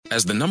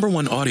As the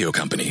 #1 audio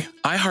company,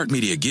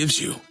 iHeartMedia gives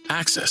you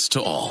access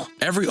to all.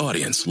 Every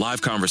audience,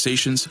 live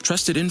conversations,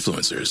 trusted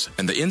influencers,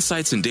 and the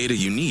insights and data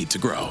you need to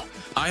grow.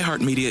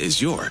 iHeartMedia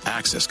is your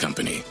access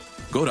company.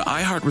 Go to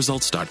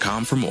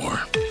iHeartResults.com for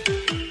more.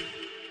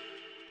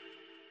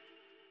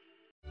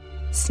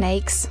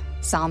 Snakes,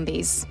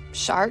 zombies,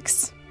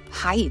 sharks,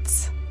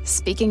 heights,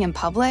 speaking in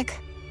public.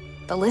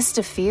 The list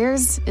of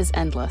fears is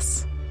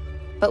endless.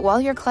 But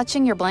while you're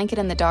clutching your blanket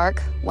in the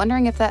dark,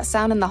 wondering if that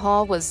sound in the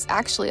hall was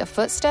actually a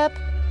footstep,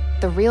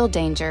 the real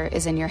danger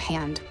is in your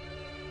hand,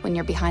 when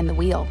you're behind the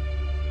wheel.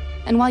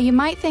 And while you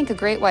might think a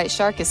great white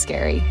shark is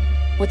scary,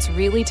 what's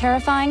really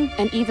terrifying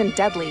and even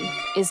deadly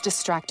is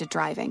distracted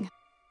driving.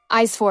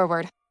 Eyes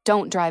forward,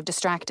 don't drive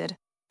distracted.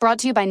 Brought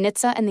to you by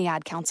NHTSA and the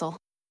Ad Council.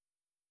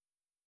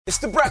 It's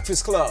The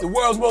Breakfast Club, the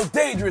world's most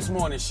dangerous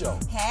morning show.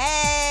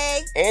 Hey!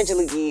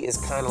 Angela Yee is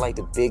kind of like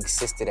the big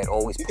sister that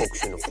always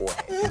pokes you in the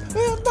forehead.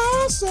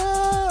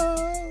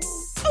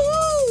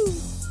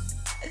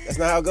 That's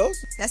not how it goes?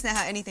 That's not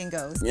how anything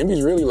goes.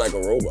 Yemi's really like a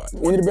robot.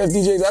 One of the best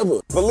DJs ever.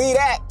 Believe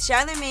that.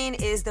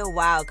 Charlamagne is the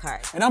wild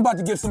card. And I'm about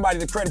to give somebody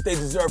the credit they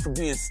deserve for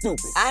being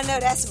stupid. I know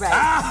that's right.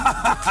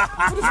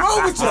 What is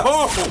wrong with you?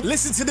 Oh.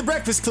 Listen to The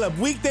Breakfast Club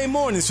weekday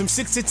mornings from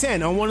 6 to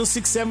 10 on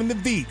 106.7 The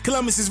Beat,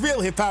 Columbus's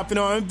real hip-hop and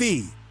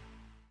R&B.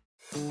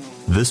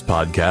 This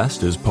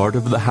podcast is part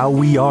of the How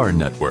We Are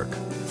network.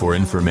 For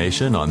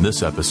information on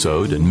this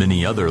episode and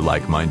many other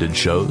like-minded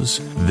shows,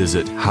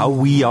 visit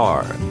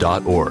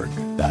howweare.org.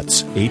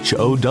 That's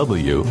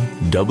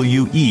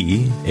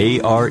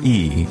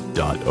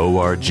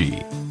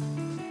HOWWEARE.org.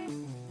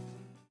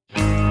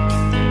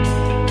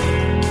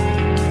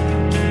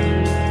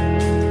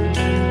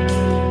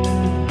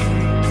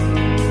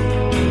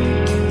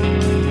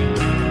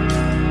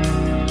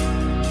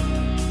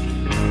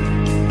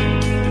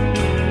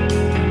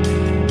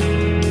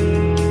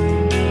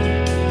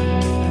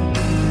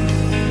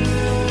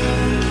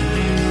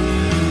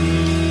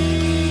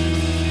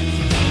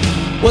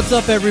 What's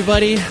up,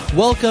 everybody?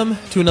 Welcome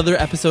to another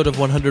episode of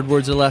 100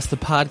 Words or Less, the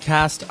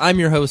podcast. I'm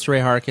your host, Ray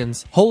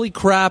Harkins. Holy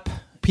crap,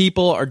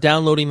 people are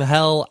downloading the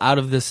hell out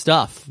of this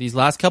stuff. These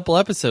last couple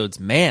episodes,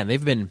 man,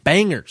 they've been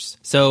bangers.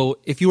 So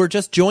if you are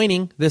just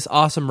joining this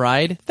awesome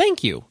ride,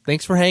 thank you.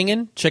 Thanks for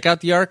hanging. Check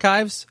out the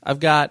archives. I've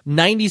got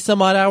 90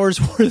 some odd hours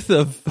worth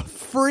of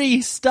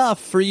free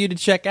stuff for you to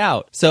check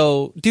out.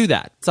 So do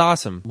that. It's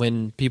awesome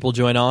when people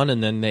join on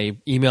and then they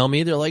email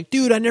me. They're like,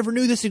 dude, I never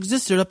knew this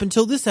existed up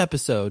until this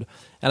episode.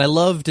 And I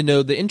love to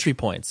know the entry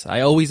points. I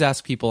always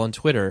ask people on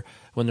Twitter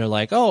when they're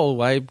like,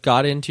 oh, I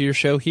got into your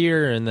show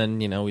here. And then,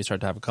 we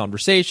start to have a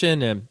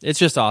conversation, and it's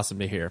just awesome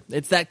to hear.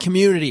 It's that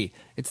community.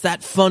 It's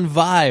that fun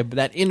vibe,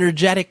 that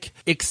energetic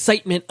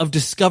excitement of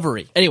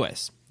discovery.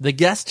 Anyways, the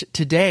guest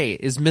today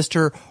is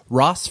Mr.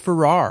 Ross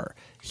Fararr.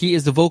 He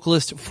is the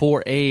vocalist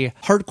for a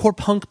hardcore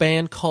punk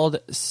band called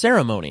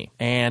Ceremony.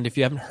 And if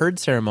you haven't heard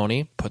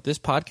Ceremony, put this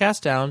podcast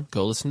down,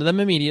 go listen to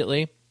them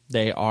immediately.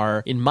 They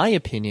are, in my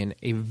opinion,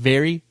 a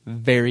very,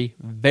 very,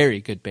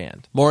 very good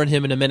band. More on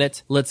him in a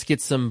minute. Let's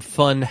get some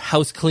fun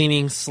house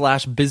cleaning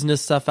 /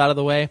 business stuff out of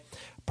the way.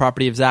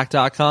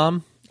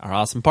 Propertyofzach.com, our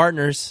awesome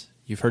partners.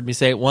 You've heard me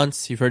say it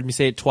once. You've heard me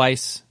say it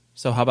twice.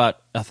 So how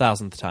about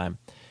 1,000th time?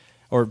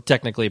 Or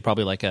technically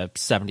probably like a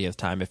 70th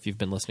time if you've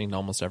been listening to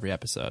almost every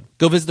episode.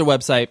 Go visit their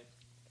website.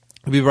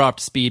 We'll be brought up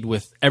to speed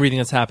with everything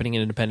that's happening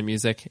in independent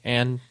music,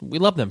 and we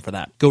love them for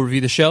that. Go review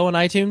the show on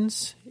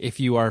iTunes. If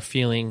you are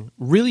feeling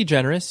really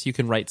generous, you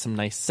can write some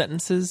nice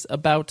sentences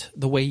about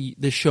the way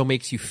this show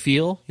makes you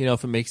feel.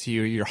 If it makes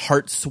your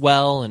heart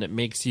swell and it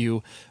makes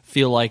you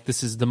feel like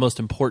this is the most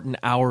important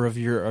hour of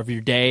your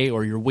day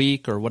or your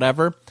week or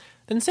whatever,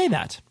 then say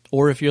that.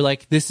 Or if you're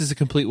like, this is a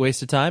complete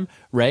waste of time,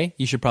 Ray,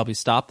 you should probably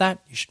stop that.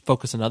 You should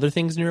focus on other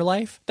things in your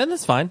life. Then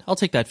that's fine. I'll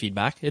take that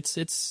feedback.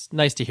 It's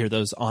nice to hear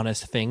those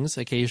honest things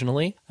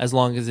occasionally, as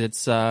long as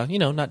it's,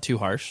 not too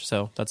harsh.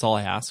 So that's all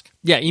I ask.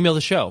 Yeah, email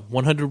the show,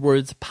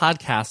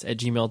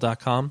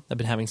 100wordspodcast@gmail.com. I've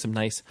been having some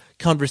nice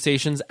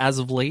conversations as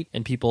of late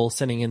and people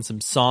sending in some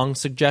song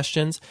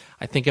suggestions.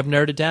 I think I've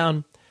narrowed it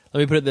down.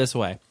 Let me put it this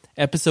way.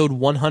 Episode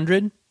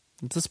 100,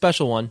 it's a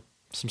special one.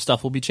 Some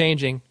stuff will be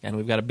changing, and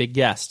we've got a big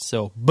guest.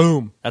 So,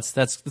 boom. That's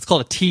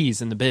called a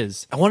tease in the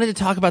biz. I wanted to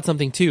talk about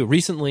something, too.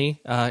 Recently,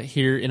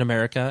 here in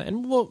America,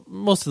 and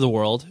most of the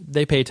world,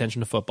 they pay attention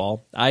to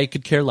football. I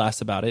could care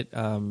less about it.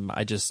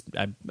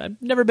 I've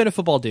never been a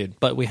football dude,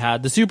 but we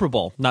had the Super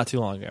Bowl not too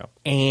long ago.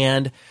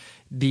 And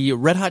the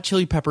Red Hot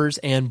Chili Peppers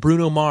and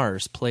Bruno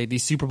Mars played the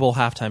Super Bowl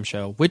halftime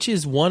show, which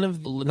is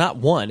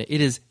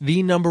it is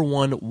the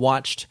 #1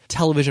 watched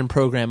television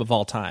program of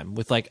all time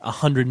with like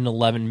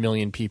 111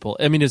 million people.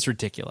 I mean, it's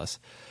ridiculous.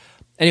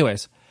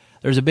 Anyways,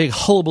 there's a big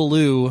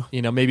hullabaloo,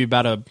 maybe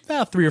about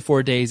 3 or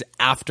 4 days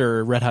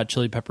after Red Hot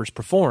Chili Peppers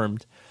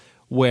performed,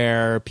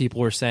 where people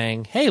were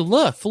saying, hey,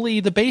 look, Flea,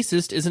 the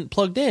bassist, isn't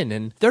plugged in,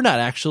 and they're not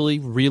actually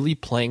really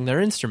playing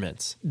their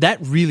instruments. That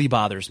really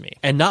bothers me.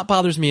 And not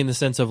bothers me in the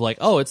sense of like,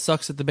 oh, it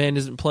sucks that the band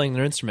isn't playing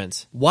their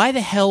instruments. Why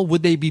the hell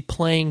would they be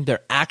playing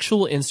their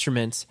actual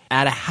instruments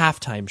at a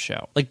halftime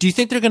show? Like, do you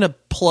think they're going to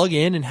plug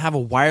in and have a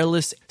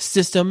wireless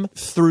system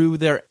through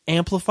their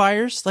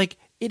amplifiers? Like,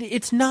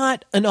 it's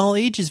not an all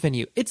ages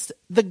venue. It's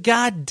the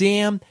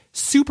goddamn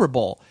Super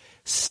Bowl.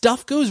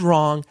 Stuff goes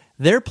wrong.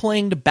 They're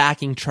playing the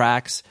backing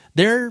tracks.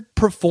 They're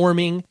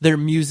performing their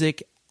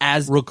music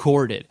as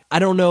recorded. I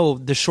don't know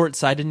the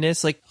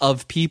short-sightedness like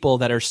of people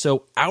that are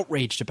so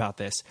outraged about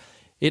this.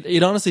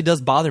 It honestly does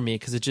bother me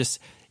because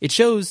it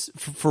shows,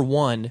 for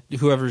one,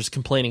 whoever's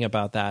complaining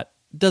about that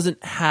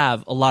doesn't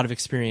have a lot of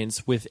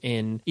experience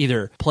within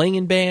either playing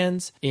in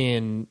bands,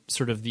 in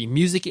sort of the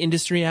music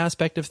industry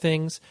aspect of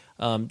things.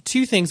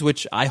 Two things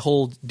which I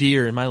hold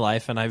dear in my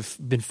life, and I've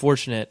been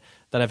fortunate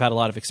that I've had a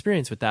lot of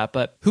experience with that,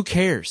 but who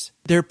cares?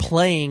 They're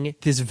playing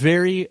this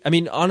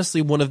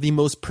honestly, one of the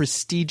most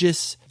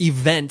prestigious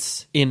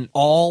events in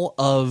all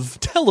of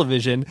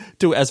television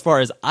as far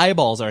as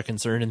eyeballs are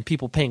concerned and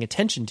people paying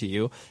attention to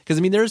you. Because,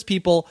 there's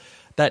people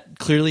that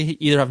clearly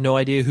either have no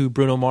idea who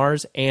Bruno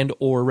Mars and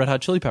or Red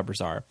Hot Chili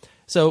Peppers are.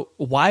 So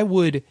why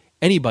would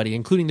anybody,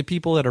 including the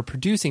people that are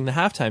producing the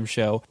halftime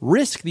show,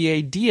 risk the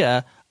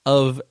idea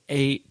of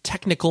a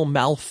technical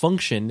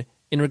malfunction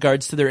in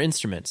regards to their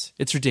instruments?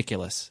 It's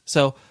ridiculous.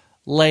 So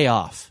lay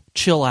off,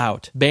 chill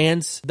out.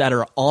 Bands that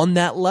are on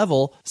that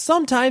level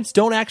sometimes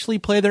don't actually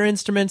play their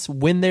instruments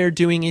when they're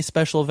doing a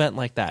special event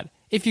like that.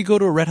 If you go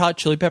to a Red Hot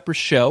Chili Peppers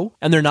show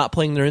and they're not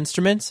playing their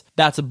instruments,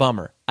 that's a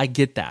bummer. I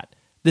get that.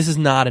 This is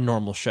not a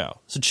normal show,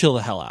 so chill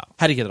the hell out.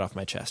 Had to get it off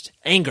my chest.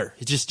 Anger,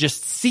 it's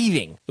just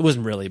seething. It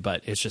wasn't really,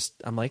 but it's just,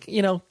 I'm like,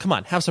 come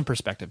on, have some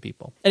perspective,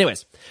 people.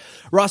 Anyways,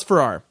 Ross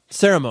Fararr,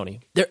 Ceremony.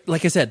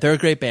 Like I said, they're a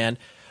great band.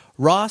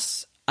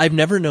 Ross, I've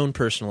never known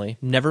personally,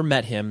 never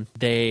met him.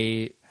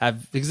 They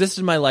have existed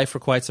in my life for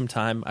quite some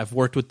time. I've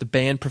worked with the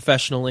band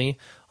professionally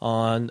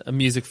on a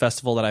music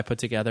festival that I put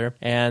together,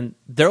 and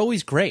they're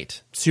always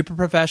great, super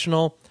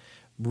professional,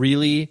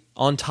 really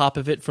on top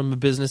of it from a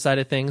business side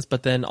of things,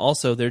 but then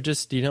also they're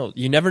just,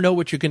 you never know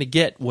what you're going to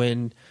get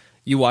when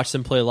you watch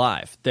them play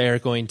live. They're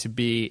going to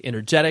be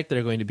energetic.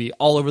 They're going to be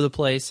all over the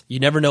place. You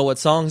never know what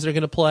songs they're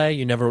going to play.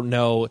 You never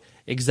know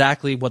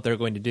exactly what they're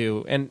going to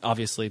do. And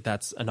obviously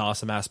that's an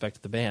awesome aspect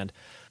of the band.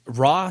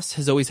 Ross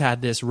has always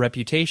had this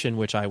reputation,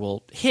 which I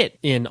will hit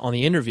in on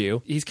the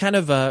interview. He's kind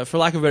of, for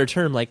lack of a better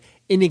term, like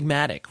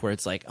enigmatic, where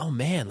it's like, oh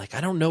man, like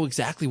I don't know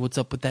exactly what's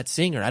up with that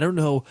singer. I don't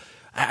know.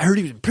 I heard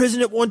he was in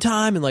prison at one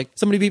time, and like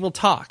so many people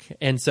talk.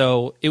 And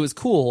so it was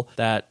cool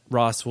that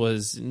Ross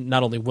was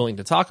not only willing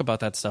to talk about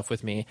that stuff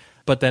with me,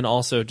 but then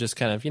also just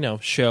kind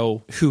of,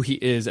 show who he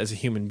is as a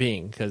human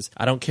being. Because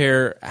I don't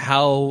care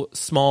how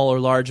small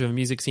or large of a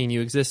music scene you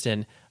exist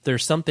in,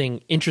 there's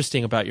something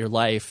interesting about your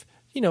life.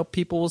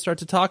 People will start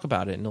to talk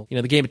about it. And,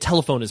 the game of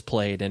telephone is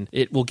played and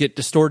it will get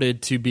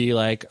distorted to be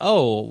like,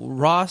 oh,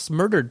 Ross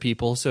murdered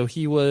people, so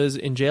he was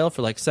in jail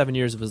for like 7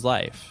 years of his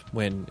life,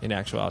 when in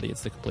actuality,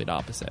 it's the complete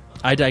opposite.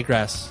 I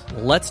digress.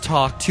 Let's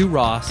talk to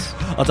Ross.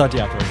 I'll talk to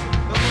you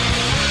after.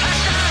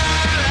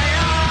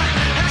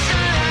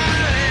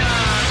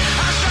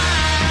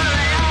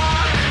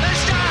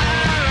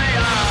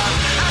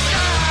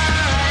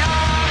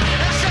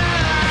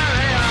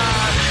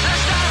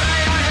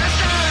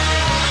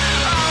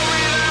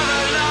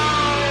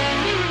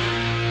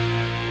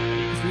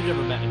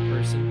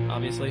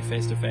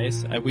 Face to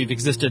face. We've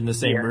existed in the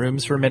same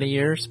rooms for many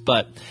years,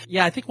 but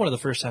yeah, I think one of the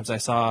first times I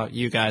saw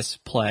you guys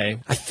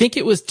play, I think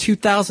it was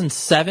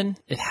 2007.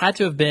 It had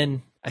to have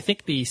been, I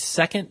think, the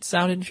second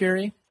Sound and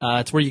Fury.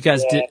 It's where you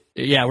guys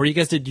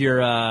did your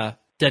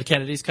Dead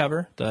Kennedys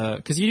cover,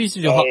 because you used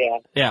to do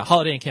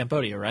Holiday in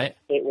Cambodia, right?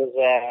 It was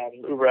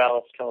Uber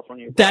Alice,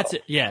 California. That's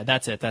it. Yeah,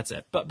 that's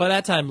it. But by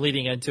that time,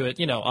 leading into it,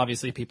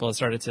 obviously people had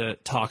started to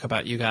talk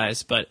about you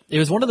guys. But it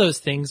was one of those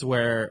things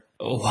where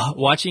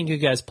watching you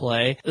guys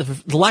play,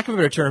 for lack of a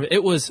better term,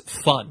 it was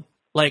fun.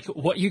 Like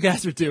what you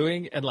guys were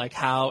doing and like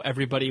how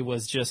everybody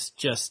was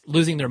just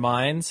losing their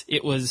minds.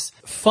 It was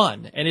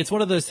fun. And it's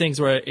one of those things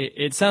where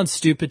it sounds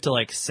stupid to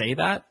like say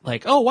that,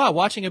 like, oh wow,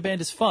 watching a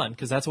band is fun,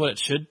 because that's what it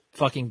should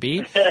fucking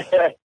be.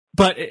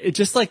 But it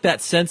just like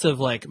that sense of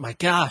like, my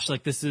gosh,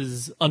 like this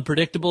is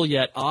unpredictable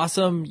yet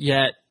awesome,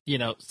 yet,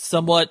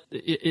 somewhat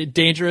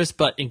dangerous,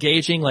 but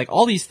engaging, like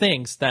all these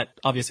things that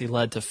obviously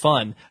led to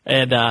fun.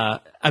 And,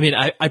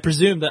 I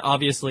presume that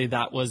obviously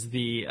that was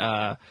the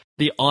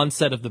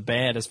onset of the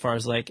band, as far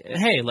as like,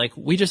 hey, like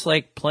we just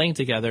like playing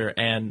together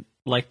and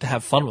like to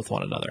have fun with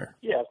one another.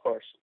 Yeah, of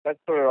course. That's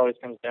what it always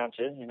comes down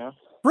to,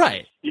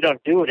 Right. You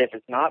don't do it if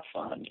it's not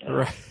fun.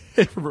 Right.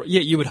 Yeah,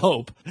 you would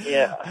hope.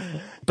 Yeah.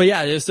 But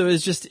yeah, so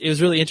it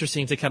was really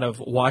interesting to kind of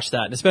watch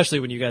that, and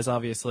especially when you guys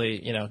obviously,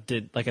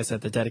 did, like I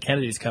said, the Dead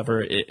Kennedys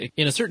cover.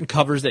 Certain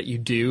covers that you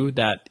do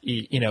that,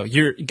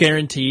 you're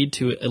guaranteed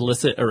to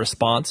elicit a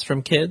response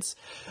from kids,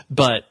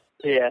 but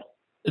yeah,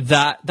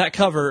 that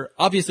cover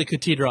obviously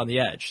could teeter on the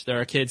edge. There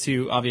are kids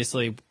who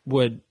obviously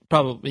would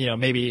probably,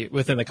 maybe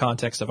within the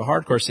context of a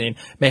hardcore scene,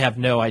 may have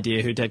no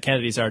idea who Dead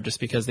Kennedys are just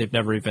because they've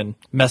never even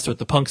messed with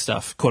the punk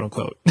stuff, quote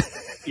unquote.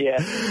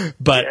 Yeah.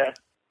 But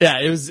yeah,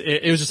 it was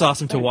just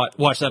awesome to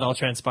watch that all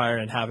transpire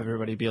and have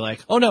everybody be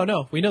like, oh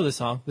no, we know this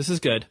song. This is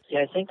good.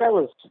 Yeah, I think that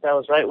was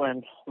right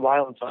when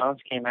Violent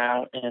Violence came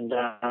out, and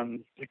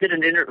we did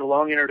a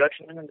long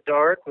introduction in the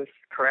dark with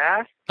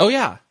Craft. Oh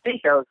yeah. I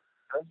think that was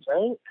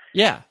right.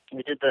 Yeah.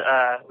 We did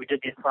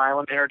the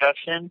Asylum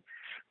introduction.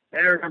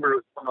 And I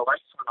remember when the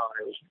lights went on,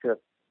 it was just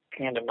a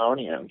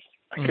pandemonium.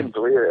 I couldn't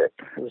believe it.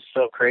 It was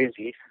so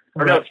crazy.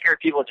 Or no, scared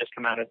people just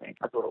come out, I think.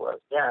 That's what it was.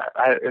 Yeah,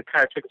 it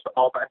kind of took us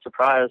all by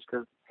surprise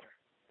because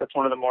that's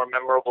one of the more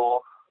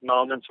memorable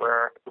moments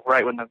where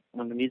right when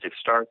the music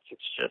starts,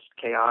 it's just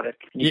chaotic.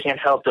 You can't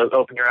help to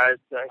open your eyes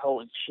and say,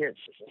 holy shit,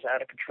 this is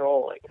out of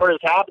control. Like, what has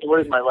happened? What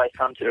does my life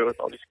come to with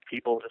all these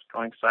people just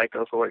going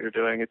psycho for what you're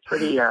doing? It's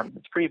pretty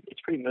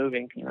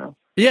moving,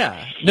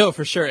 Yeah, no,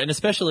 for sure. And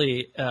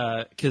especially,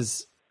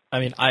 cause I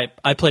mean,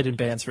 I played in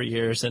bands for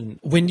years, and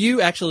when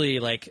you actually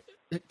like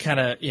kind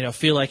of,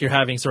 feel like you're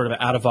having sort of an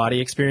out of body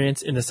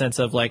experience in the sense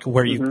of like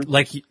where you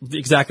like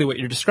exactly what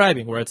you're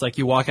describing, where it's like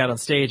you walk out on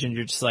stage and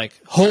you're just like,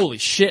 holy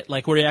shit,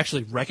 like where you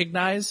actually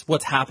recognize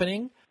what's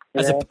happening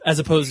as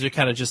opposed to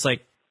kind of just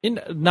like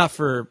not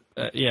for,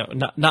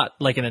 not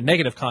like in a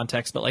negative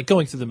context, but like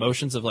going through the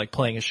motions of like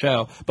playing a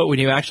show. But when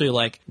you actually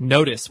like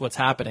notice what's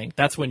happening,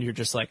 that's when you're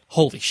just like,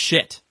 holy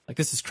shit, like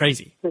this is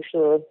crazy. For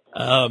sure.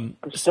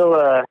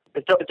 So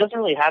it doesn't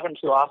really happen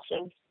too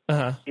often.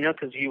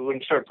 Because when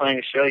you start playing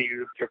a show,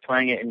 you're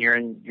playing it and you're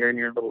in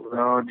your little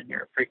zone and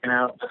you're freaking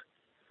out.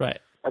 Right.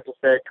 Like I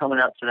said, coming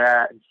out to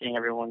that and seeing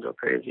everyone go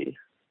crazy.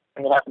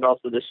 And it happened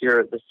also this year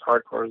at this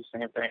hardcore, the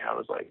same thing. I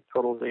was like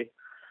totally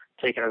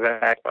taken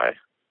aback by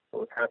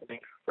what was happening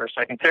for a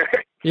second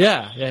there.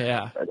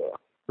 Yeah. But,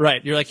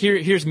 right. You're like,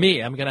 here's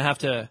me. I'm going to have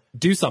to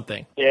do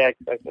something. Yeah,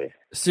 exactly.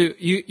 So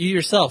you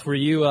yourself, were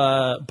you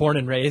born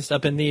and raised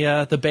up in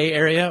the Bay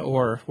Area,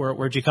 or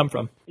where'd you come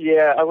from?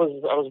 Yeah, I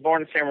was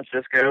born in San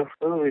Francisco.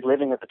 Where were we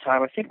living at the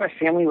time? I think my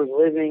family was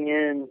living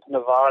in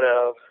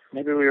Nevada.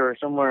 Maybe we were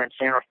somewhere in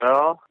San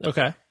Rafael.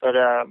 Okay. But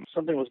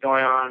something was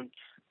going on,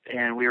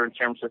 and we were in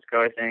San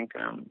Francisco, I think.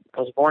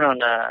 I was born on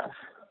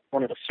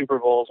one of the Super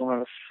Bowls,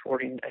 I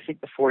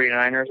think the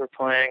 49ers were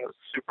playing. It was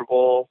the Super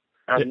Bowl.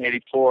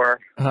 1984.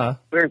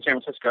 We were in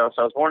San Francisco,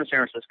 so I was born in San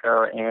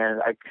Francisco,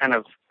 and I kind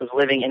of was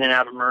living in and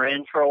out of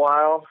Marin for a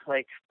while,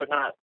 like, but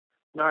not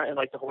in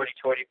like the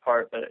hoity-toity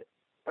part, but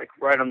like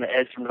right on the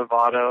edge of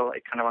Novato,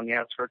 like kind of on the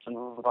outskirts of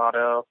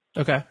Novato.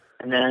 Okay.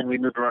 And then we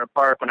moved to Rohnert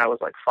Park when I was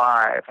like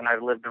 5, and I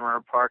lived in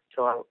Rohnert Park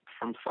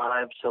from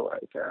 5 to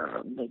like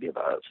maybe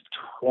about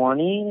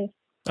 20.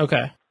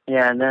 Okay.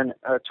 Yeah, and then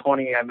at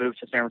 20, I moved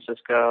to San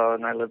Francisco,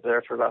 and I lived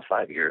there for about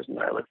 5 years. And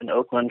then I lived in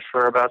Oakland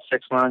for about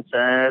 6 months,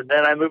 and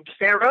then I moved to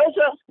Santa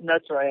Rosa, and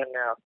that's where I am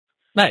now.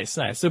 Nice.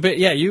 So, but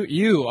yeah,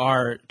 you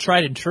are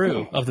tried and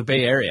true of the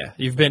Bay Area.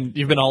 You've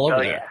been all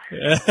over there.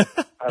 Yeah.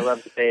 I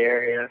love the Bay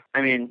Area.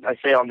 I mean, I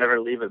say I'll never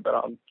leave it, but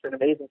it's an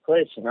amazing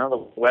place.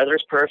 The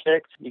weather's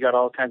perfect. You got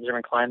all kinds of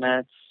different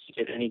climates.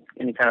 You get any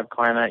kind of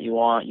climate you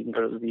want. You can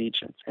go to the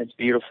beach. It's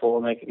beautiful,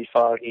 and it can be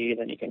foggy.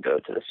 Then you can go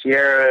to the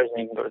Sierras,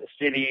 and you can go to the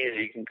cities.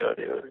 You can go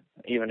to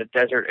even a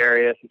desert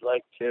area if you'd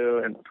like to,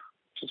 and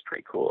it's just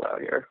pretty cool out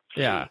here.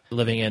 Yeah,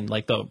 living in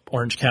like the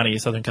Orange County,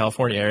 Southern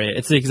California area,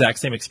 it's the exact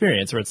same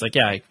experience where it's like,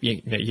 yeah,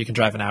 you can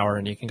drive an hour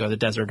and you can go to the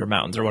desert or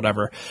mountains or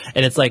whatever.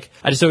 And it's like,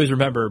 I just always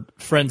remember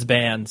friends'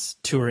 bands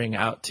touring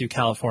out to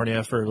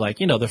California for like,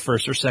 the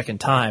first or second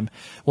time.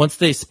 Once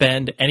they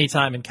spend any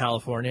time in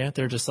California,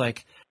 they're just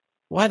like,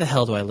 why the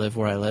hell do I live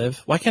where I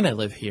live? Why can't I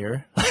live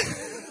here?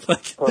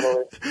 Like,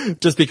 totally.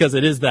 Just because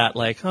it is that,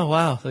 like, oh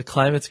wow, the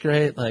climate's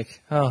great,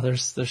 like, oh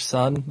there's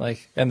sun,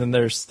 like, and then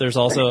there's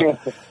also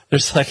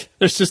there's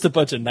just a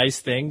bunch of nice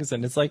things,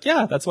 and it's like,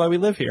 yeah, that's why we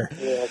live here.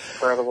 Yeah, it's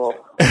incredible.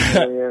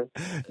 Yeah.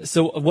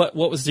 So what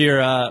was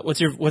your what's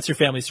your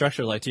family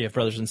structure like? Do you have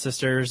brothers and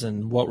sisters,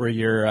 and what were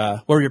your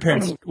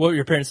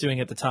parents doing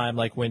at the time,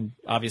 like when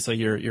obviously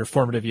your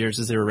formative years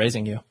as they were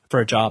raising you for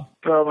a job?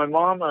 Well, my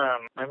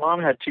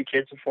mom had 2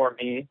 kids before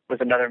me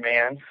with another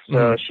man,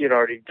 so she had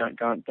already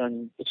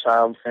done the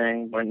child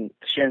thing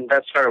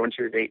that started when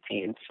she was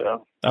 18.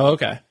 So. Oh,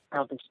 okay. I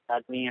don't think she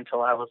had me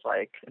until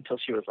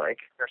she was like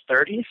her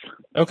 30s.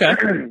 Okay.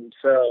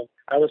 So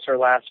I was her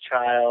last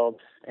child,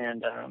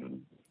 and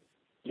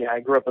I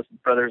grew up with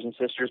brothers and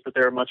sisters, but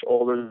they were much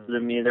older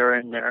than me. They were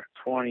in their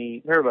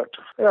 20. They're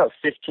about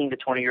 15 to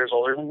 20 years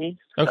older than me.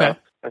 Okay. So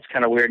that's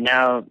kind of weird.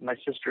 Now my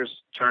sister's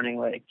turning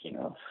like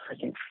I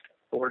think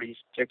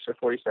 46 or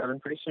 47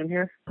 pretty soon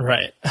here.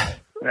 Right.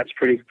 That's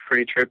pretty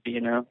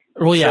trippy,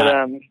 Well,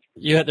 yeah.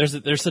 But,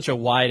 there's such a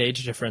wide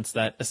age difference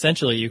that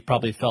essentially you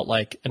probably felt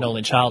like an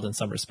only child in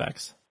some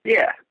respects.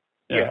 Yeah,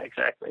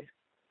 exactly.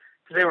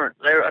 Because they were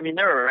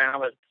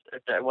around,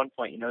 but at one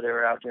point, they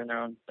were out doing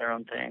their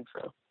own thing.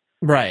 So.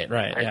 Right.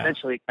 I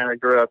essentially kind of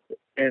grew up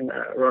in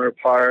Rohnert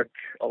Park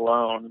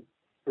alone.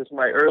 It was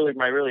my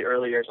really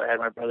early years. I had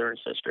my brother and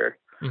sister,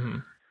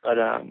 but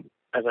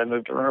as I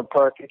moved to Rohnert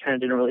Park, I kind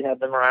of didn't really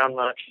have them around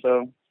much.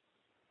 So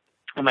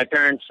And my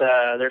parents,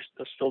 they're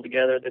still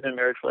together. They've been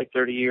married for like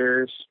 30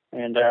 years,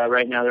 and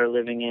right now they're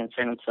living in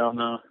San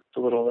Anselmo. It's a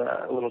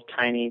little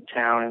tiny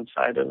town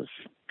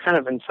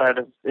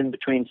in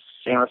between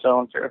San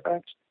Rafael and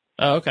Fairfax.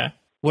 Oh, okay.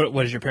 What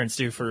did your parents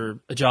do for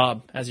a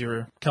job as you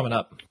were coming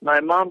up? My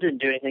mom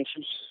didn't do anything.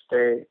 She was just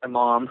a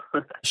mom.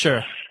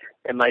 Sure.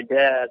 And my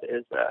dad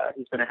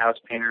he's been a house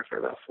painter for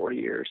about 40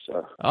 years.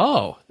 So.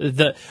 Oh,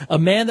 a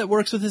man that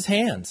works with his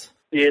hands.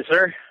 Yes,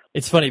 sir.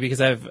 It's funny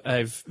because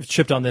I've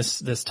chipped on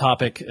this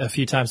topic a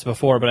few times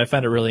before, but I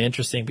find it really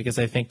interesting because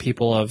I think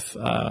people of,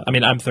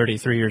 I'm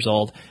 33 years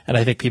old, and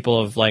I think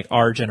people of like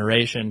our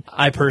generation,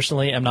 I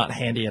personally am not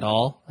handy at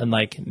all. And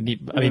like,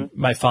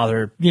 my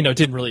father,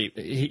 didn't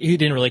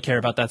really care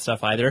about that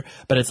stuff either.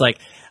 But it's like,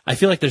 I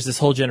feel like there's this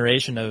whole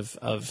generation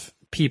of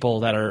people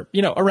that are,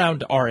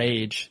 around our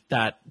age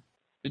that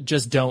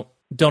just don't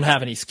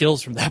have any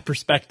skills from that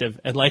perspective.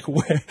 And like,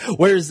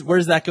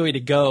 where's that going to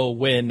go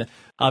when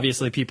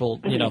obviously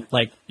people,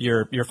 like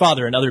your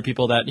father and other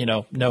people that,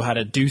 know how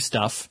to do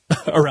stuff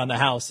around the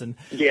house, and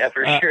yeah,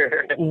 for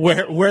sure.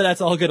 Where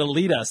that's all going to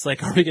lead us.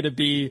 Like, are we going to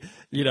be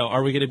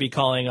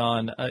calling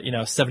on,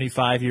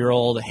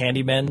 75-year-old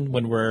handymen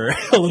when we're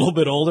a little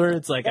bit older?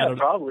 It's like, yeah,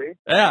 probably.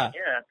 Yeah.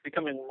 Yeah. It's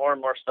becoming more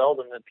and more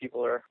seldom that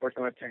people are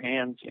working with their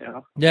hands,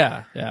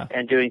 Yeah. Yeah.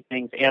 And doing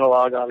things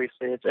analog,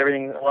 obviously. It's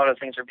everything. A lot of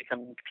things are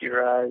becoming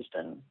computerized,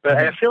 but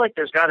I feel like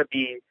there's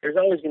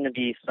always going to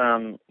be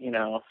some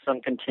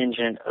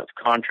contingent of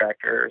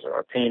contractors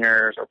or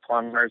painters or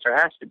plumbers. There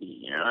has to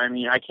be,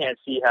 I can't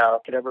see how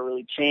it could ever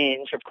really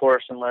change, of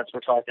course, unless we're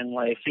talking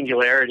like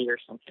singularity or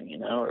something,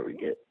 where we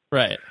get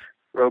right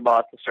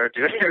robots to start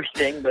doing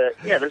everything. But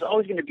yeah, there's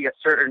always going to be a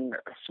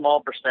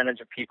small percentage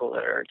of people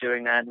that are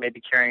doing that,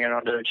 maybe carrying it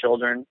on to their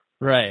children.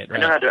 Right. I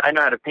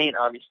know how to paint,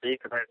 obviously,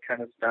 because I've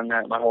kind of done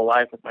that my whole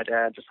life with my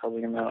dad, just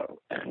helping him out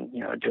and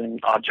doing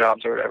odd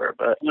jobs or whatever.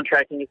 But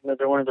contracting is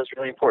another one of those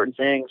really important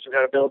things. We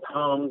got to build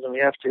homes, and we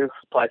have to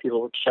supply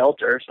people with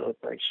shelter. So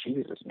it's like,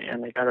 Jesus,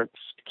 man, they got to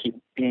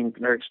keep being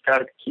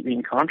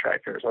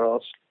contractors, or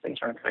else things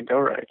aren't going to go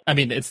right. I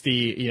mean, it's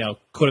the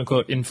quote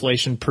unquote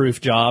inflation-proof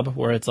job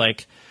where it's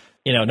like,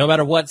 no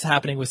matter what's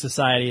happening with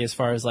society, as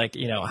far as like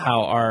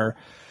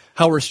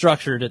how we're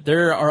structured,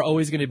 there are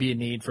always going to be a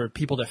need for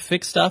people to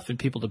fix stuff and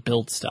people to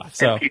build stuff.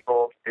 So and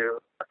people to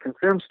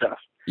consume stuff.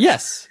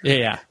 Yes.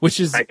 Yeah. Which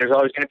is like, there's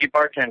always going to be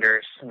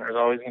bartenders, and there's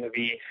always going to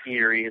be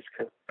eateries,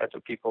 because that's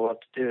what people love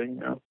to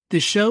do,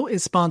 This show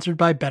is sponsored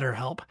by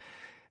BetterHelp.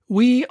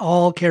 We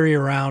all carry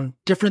around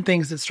different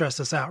things that stress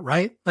us out,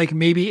 right? Like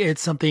maybe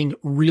it's something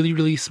really,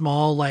 really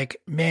small, like,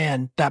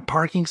 man, that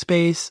parking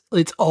space,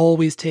 it's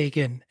always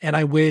taken. And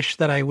I wish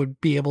that I would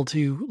be able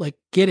to like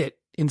get it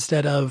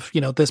instead of,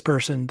 this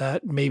person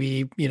that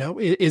maybe,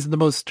 is the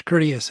most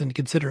courteous and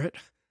considerate.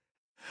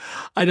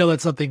 I know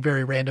that's something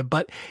very random,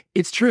 but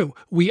it's true.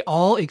 We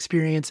all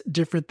experience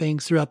different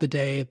things throughout the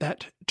day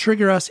that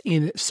trigger us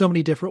in so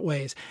many different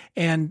ways.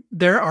 And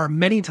there are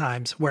many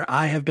times where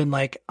I have been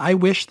like, I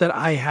wish that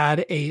I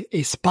had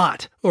a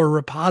spot or a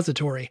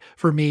repository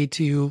for me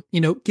to,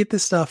 get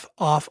this stuff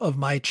off of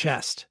my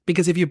chest.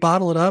 Because if you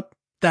bottle it up,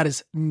 that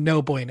is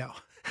no bueno.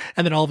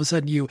 And then all of a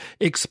sudden you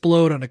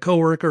explode on a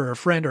coworker or a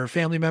friend or a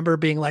family member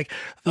being like,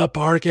 the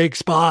parking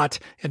spot.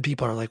 And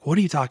people are like, what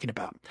are you talking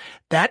about?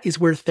 That is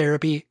where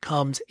therapy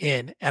comes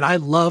in. And I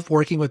love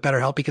working with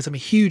BetterHelp because I'm a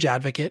huge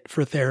advocate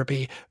for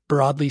therapy,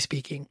 broadly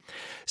speaking.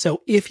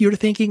 So if you're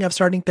thinking of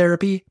starting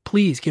therapy,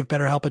 please give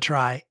BetterHelp a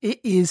try. It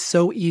is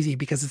so easy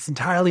because it's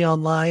entirely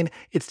online.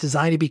 It's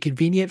designed to be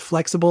convenient,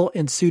 flexible,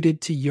 and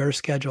suited to your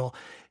schedule.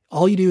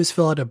 All you do is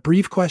fill out a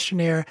brief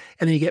questionnaire,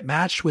 and then you get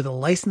matched with a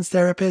licensed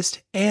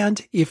therapist. And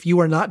if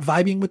you are not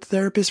vibing with the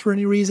therapist for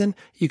any reason,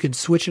 you can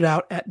switch it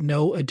out at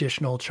no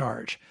additional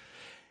charge.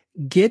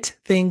 Get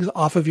things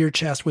off of your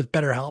chest with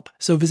BetterHelp.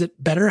 So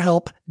visit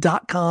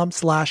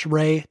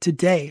betterhelp.com/Ray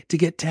today to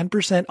get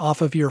 10%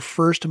 off of your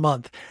first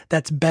month.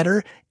 That's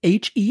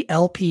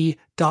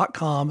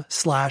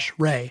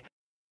betterhelp.com/Ray.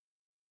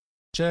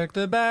 Check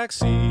the back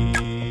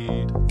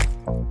seat.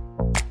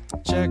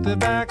 Check the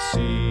back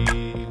seat.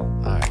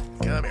 All right,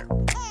 come here.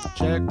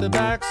 Check the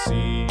back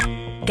seat.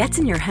 Gets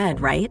in your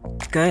head, right?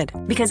 Good.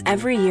 Because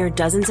every year,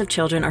 dozens of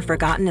children are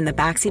forgotten in the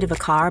backseat of a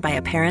car by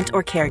a parent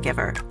or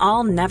caregiver.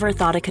 All never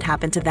thought it could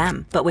happen to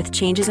them. But with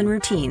changes in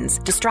routines,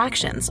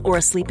 distractions, or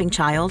a sleeping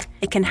child,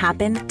 it can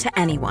happen to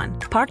anyone.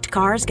 Parked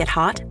cars get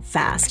hot,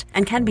 fast,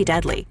 and can be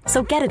deadly.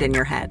 So get it in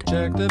your head.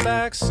 Check the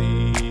back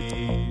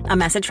seat. A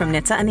message from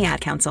NHTSA and the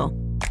Ad Council.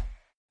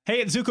 Hey,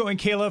 it's Zuko and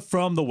Kayla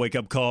from The Wake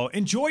Up Call.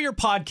 Enjoy your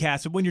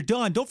podcast, but when you're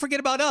done, don't forget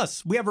about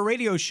us. We have a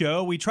radio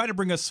show. We try to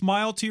bring a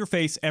smile to your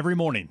face every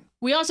morning.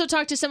 We also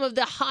talk to some of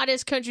the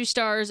hottest country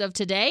stars of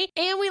today,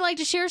 and we like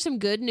to share some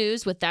good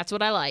news with That's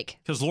What I Like.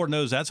 Because Lord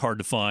knows that's hard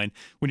to find.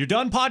 When you're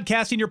done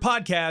podcasting your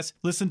podcast,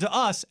 listen to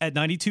us at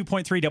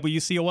 92.3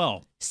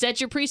 WCOL.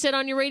 Set your preset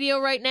on your radio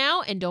right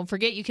now, and don't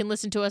forget you can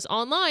listen to us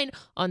online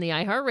on the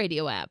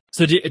iHeartRadio app.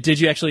 So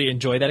did you actually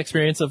enjoy that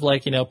experience of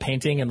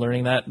painting and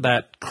learning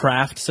that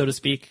craft, so to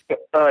speak?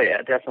 Oh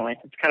yeah, definitely.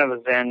 It's kind of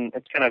a zen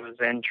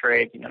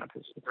trade, because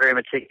it's very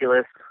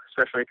meticulous.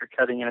 especially if you're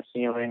cutting in a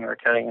ceiling or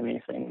cutting in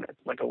anything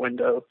like a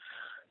window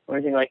or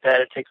anything like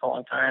that. It takes a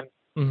long time.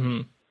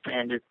 Mm-hmm.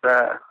 And it's,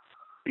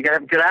 you gotta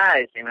have good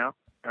eyes, you know?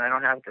 And I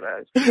don't have good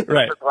eyes.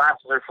 Right. That's what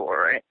glasses are for,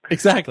 right?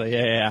 Exactly.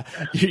 Yeah.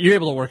 You're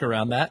able to work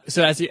around that.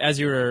 So as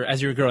you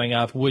were growing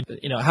up,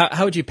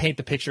 how would you paint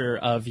the picture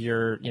of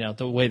your,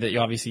 the way that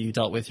you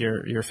dealt with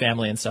your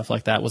family and stuff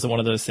like that? Was it one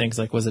of those things,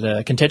 like, was it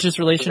a contentious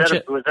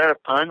relationship? Was that a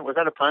pun? Was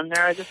that a pun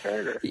there I just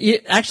heard? Or? Yeah,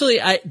 actually,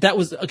 that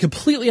was a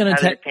completely How did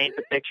unintentional. it paint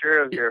the picture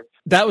of your...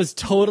 That was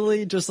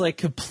totally just like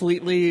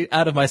completely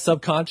out of my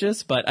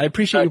subconscious, but I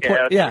appreciate cool.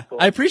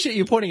 I appreciate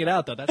you pointing it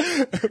out though.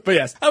 But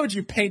yes, how would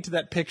you paint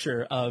that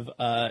picture of,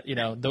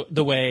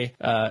 the way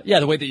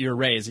that you were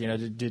raised?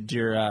 Did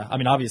your,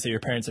 obviously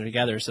your parents are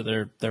together, so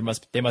they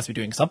must be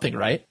doing something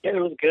right. Yeah, it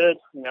was good.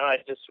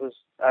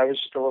 I was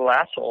just a little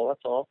asshole.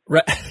 That's all.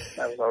 Right.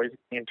 I was always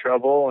in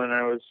trouble, and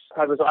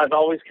I've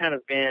always kind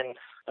of been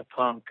a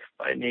punk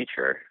by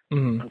nature,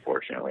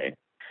 unfortunately.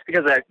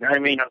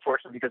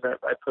 Unfortunately, because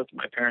I put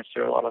my parents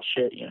through a lot of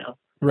shit,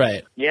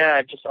 Right.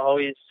 Yeah, I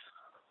always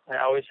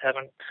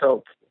haven't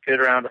felt good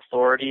around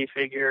authority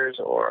figures,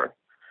 or,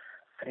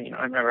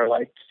 I've never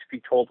liked to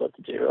be told what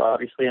to do,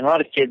 obviously. And a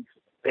lot of kids,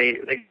 they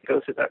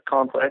go through that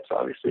complex,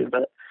 obviously,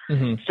 but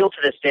still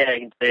to this day, I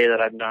can say that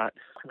I'm not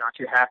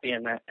too happy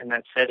in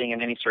that setting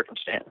in any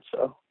circumstance.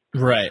 So.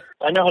 Right.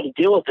 I know how to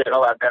deal with it a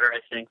lot better, I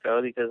think, though,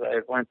 because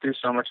I went through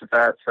so much of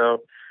that.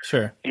 So,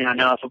 sure.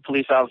 Now if a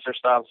police officer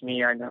stops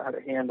me, I know how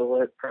to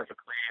handle it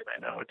perfectly.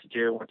 I know what to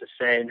do, what to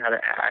say, and how to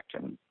act.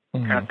 And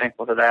I'm kind of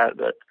thankful for that.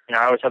 But,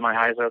 I always have my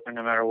eyes open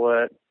no matter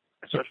what,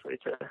 especially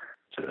to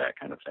that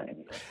kind of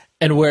thing.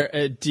 And where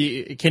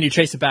can you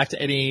trace it back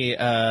to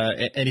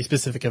any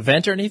specific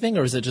event or anything,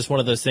 or is it just one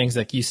of those things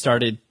like you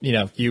started,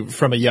 you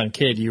from a young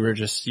kid, you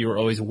were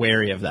always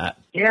wary of that?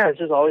 Yeah, it's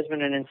just always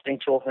been an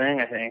instinctual thing,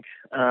 I think.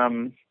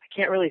 I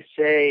can't really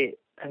say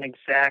an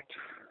exact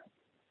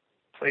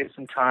place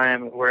and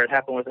time where it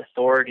happened with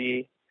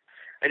authority.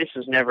 I was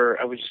just never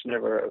a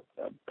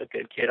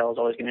good kid. I was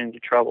always getting into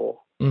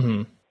trouble.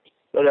 Mm-hmm.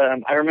 But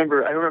I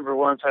remember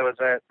once I was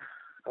at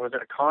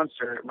a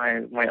concert.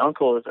 My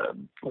uncle was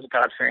a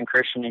God-fearing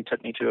Christian. He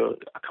took me to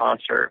a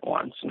concert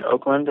once in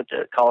Oakland at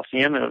the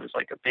Coliseum, and it was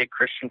like a big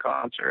Christian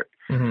concert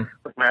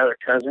with my other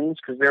cousins,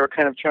 because they were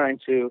kind of trying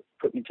to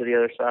put me to the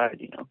other side,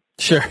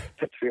 Sure.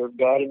 Put fear of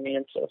God in me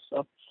and stuff.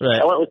 So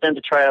right. I went with them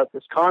to try out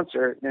this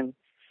concert, and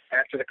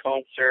after the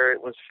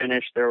concert was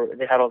finished,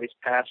 they had all these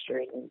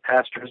pastors, and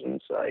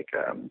it's like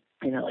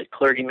like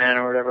clergymen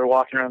or whatever,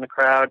 walking around the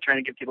crowd trying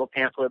to give people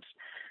pamphlets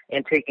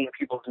and taking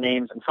people's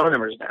names and phone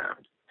numbers down.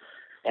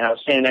 And I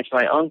was standing next to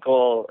my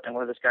uncle, and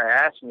when this guy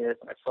asked me this,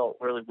 and I felt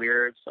really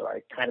weird, so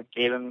I kind of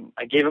gave him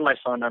my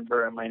phone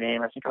number and my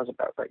name. I think I was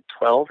about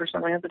 12 or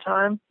something at the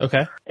time.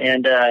 Okay.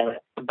 And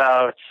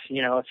about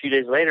a few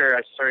days later,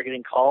 I started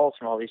getting calls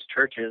from all these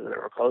churches that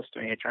were close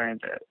to me, trying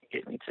to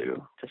get me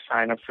to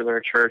sign up for their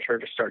church or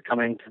to start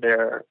coming to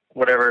their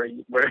whatever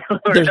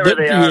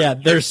they are. Yeah,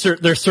 their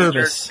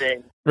service.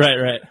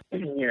 Right.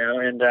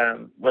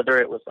 And whether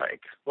it was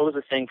like, what was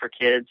the thing for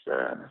kids?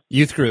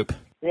 Youth group.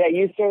 Yeah,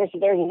 youth service.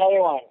 There's another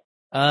one.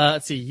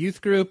 Let's see,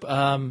 youth group.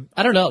 I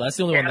don't know. That's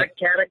the only one.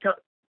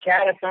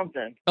 Cat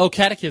something. Oh,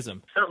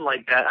 catechism. Something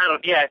like that.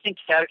 I think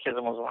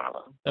catechism was one of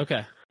them.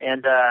 Okay.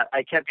 And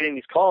I kept getting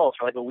these calls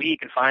for like a week,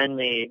 and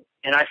finally,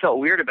 and I felt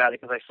weird about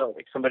it because I felt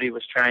like somebody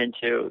was trying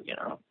to,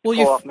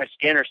 pull off my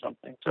skin or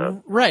something.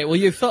 So right. Well,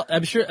 you felt.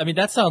 I'm sure. I mean,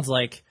 that sounds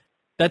like.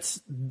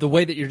 That's the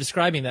way that you're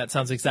describing that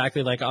sounds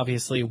exactly like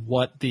obviously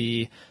what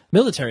the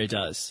military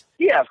does.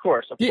 Yeah, of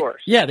course.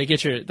 Yeah, they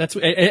get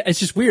it's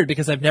just weird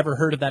because I've never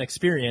heard of that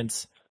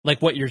experience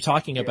like what you're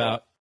talking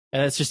about.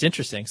 And it's just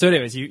interesting. So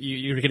anyways,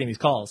 you were getting these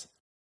calls.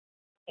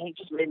 And it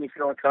just made me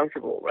feel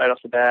uncomfortable right off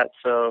the bat.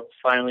 So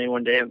finally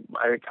one day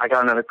I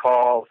got another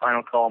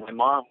final call. My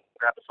mom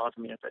grabbed the phone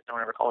from me and said,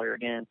 "Don't ever call her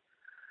again,"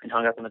 and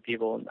hung up on the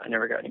people. And I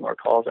never got any more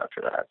calls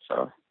after that.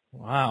 So.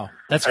 Wow,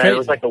 that's crazy. It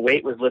was like the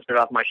weight was lifted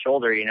off my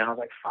shoulder, I was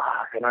like,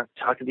 fuck, I don't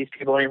talk to these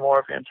people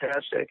anymore.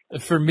 Fantastic.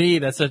 For me,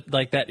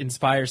 that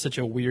inspires such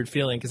a weird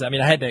feeling, because I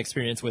had that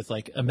experience with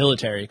like a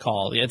military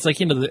call. It's like,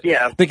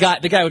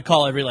 the guy would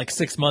call every like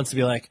 6 months to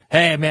be like,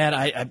 "Hey man,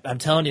 I'm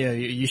telling you,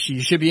 you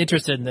should be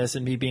interested in this,"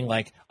 and me being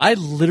like, "I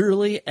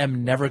literally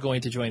am never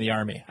going to join the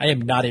army. I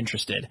am not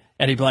interested."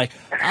 And he'd be like,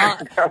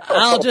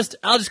 I'll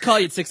just call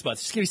you in 6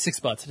 months. Just give me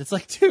 6 months. And it's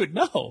like, dude,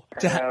 no.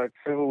 It's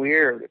so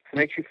weird. It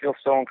makes you feel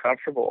so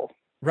uncomfortable.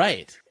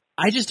 Right.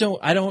 I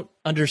don't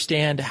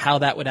understand how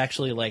that would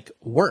actually like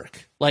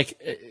work. Like,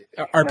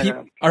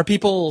 are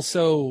people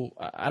so,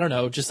 I don't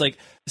know, just like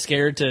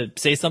scared to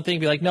say something,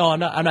 be like, "No, I'm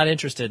not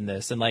interested in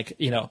this." And like,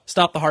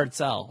 stop the hard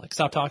sell. Like,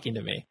 stop talking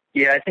to me.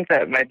 Yeah, I think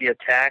that might be a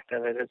tact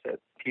of it, is that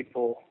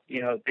people,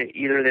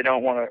 they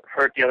don't want to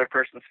hurt the other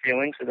person's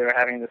feelings, so they're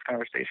having this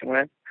conversation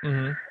with,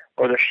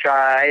 or they're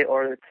shy,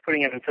 or they're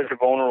putting them in such a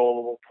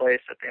vulnerable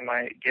place that they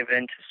might give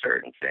in to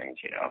certain things,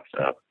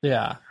 So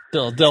yeah,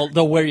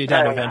 they'll wear you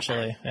down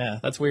eventually. Yeah,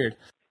 that's weird.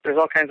 there's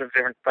all kinds of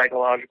different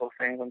psychological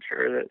things I'm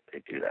sure that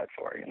they do that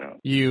for, you know.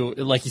 You,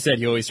 like you said,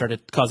 you always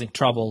started causing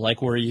trouble.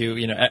 Like, were you,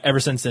 ever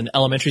since in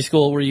elementary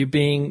school, were you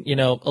being,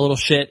 a little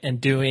shit and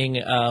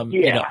doing,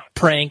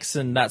 pranks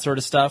and that sort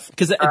of stuff?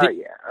 Because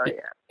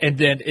and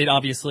then it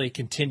obviously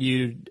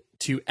continued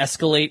to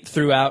escalate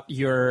throughout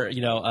your,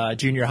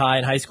 junior high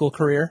and high school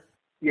career.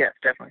 Yes,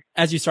 definitely.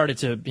 As you started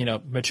to,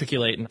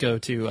 matriculate and go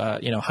to,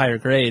 higher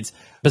grades,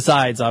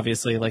 besides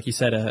obviously, like you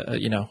said,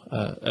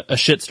 a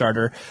shit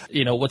starter,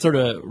 what sort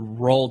of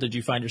role did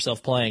you find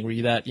yourself playing? Were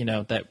you that,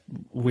 that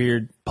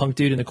weird punk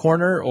dude in the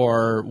corner,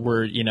 or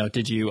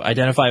did you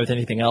identify with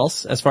anything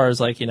else as far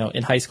as like,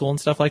 in high school and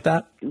stuff like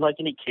that? Like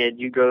any kid,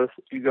 you go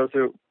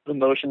through the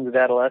motions of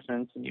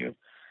adolescence, and you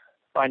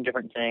find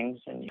different things,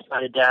 and you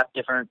try to adapt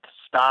different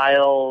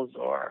styles,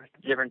 or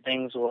different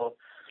things will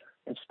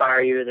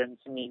inspire you. Then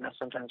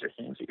sometimes there's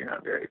things that you're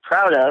not very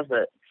proud of,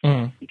 but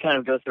you kind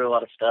of go through a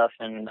lot of stuff.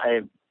 And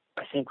I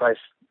think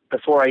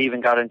before I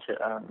even got into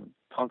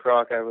punk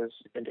rock, I was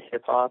into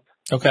hip hop.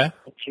 Okay.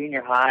 In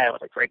junior high, I was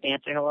like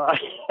breakdancing a lot.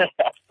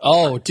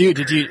 Oh, dude,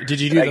 did you do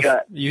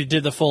you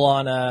did the full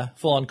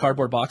on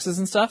cardboard boxes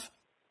and stuff?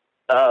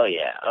 Oh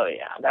yeah.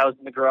 That was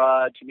in the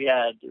garage. We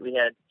had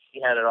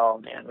it all,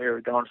 man. We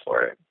were going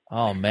for it.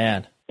 Oh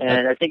man.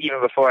 And I think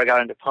even before I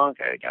got into punk,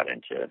 I got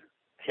into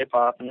hip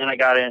hop, and then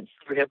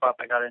through hip hop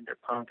I got into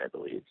punk, I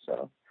believe.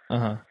 So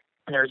and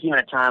there was even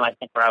a time I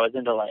think where I was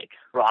into like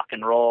rock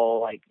and roll,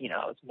 like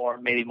it's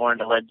maybe more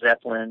into Led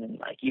Zeppelin, and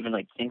like even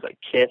like things like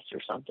Kiss or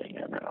something.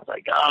 And then I was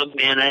like, oh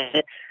man,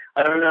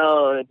 I don't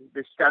know,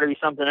 there's got to be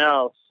something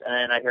else.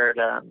 And I heard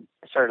I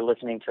started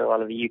listening to a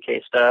lot of the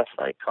UK stuff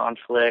like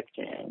Conflict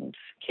and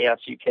Chaos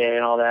UK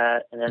and all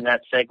that, and then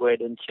that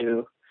segued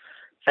into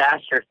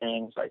faster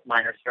things like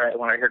Minor Threat.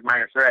 When I heard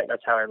Minor Threat,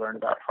 that's how I learned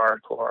about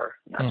hardcore.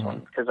 And that's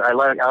because I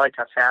liked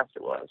how fast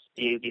it was.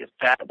 The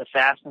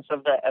fastness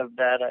of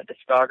that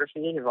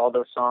discography of all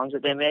those songs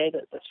that they made,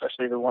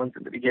 especially the ones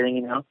at the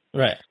beginning,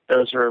 Right.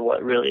 Those are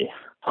what really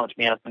pumped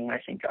me up and I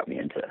think got me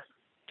into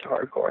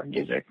hardcore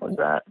music. Was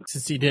that?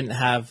 Since you didn't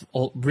have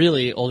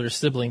really older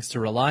siblings to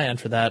rely on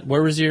for that,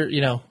 where was your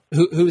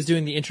who was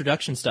doing the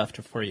introduction stuff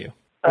for you?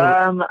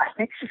 I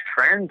think just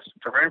friends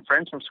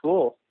from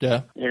school.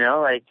 Yeah.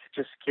 Like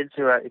just kids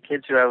who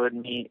I would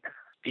meet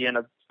being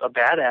a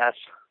badass.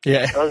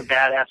 Yeah. Those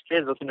badass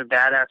kids listening to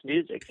badass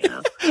music,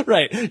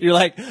 Right. You're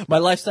like, my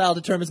lifestyle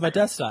determines my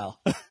death style.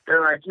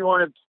 They're like, you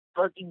want to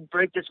fucking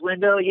break this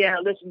window? Yeah,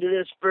 listen to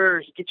this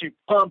first. Get you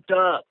pumped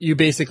up. You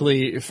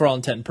basically, for all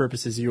intent and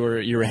purposes, you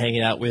were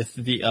hanging out with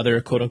the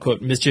other quote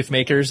unquote mischief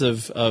makers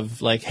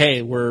of like,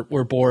 hey,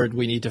 we're bored.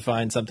 We need to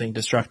find something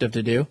destructive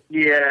to do.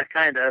 Yeah,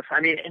 kind of. I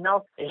mean,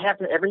 it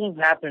happened. Everything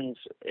happens.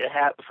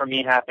 For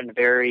me, happened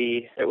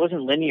very. It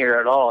wasn't linear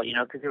at all,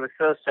 because it was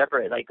so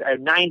separate. Like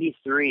in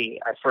 '93,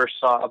 I first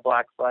saw a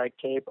Black Flag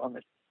tape on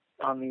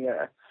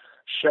the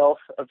shelf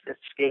of this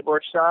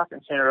skateboard shop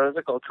in Santa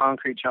Rosa called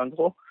Concrete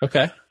Jungle.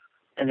 Okay.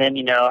 And then,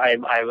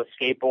 I was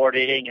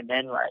skateboarding, and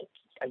then, like,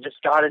 I just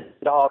got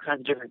into all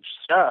kinds of different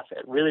stuff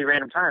at really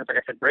random times. Like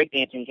I said,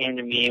 breakdancing came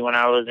to me when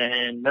I was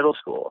in middle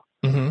school.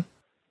 Mm-hmm.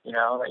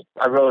 Like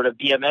I rode a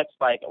BMX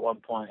bike at one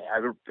point. I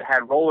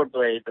had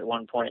rollerblades at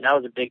one point, and that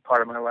was a big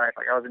part of my life.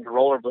 Like I was into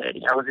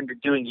rollerblading. I was into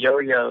doing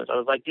yo-yos. I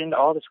was, like, into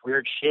all this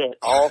weird shit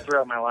all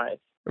throughout my life.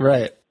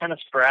 Right. Kind of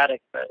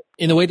sporadic, but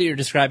in the way that you're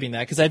describing that,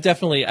 because I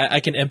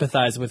can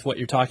empathize with what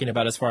you're talking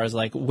about as far as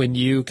like when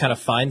you kind of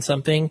find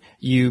something,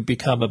 you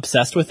become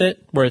obsessed with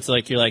it, where it's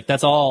like, you're like,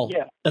 that's all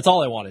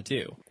I want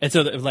to do. And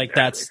so like,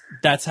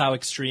 that's how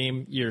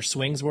extreme your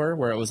swings were,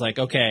 where it was like,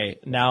 okay,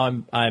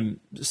 now I'm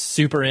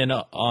super in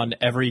on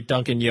every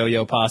Duncan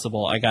yo-yo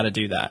possible. I got to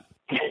do that.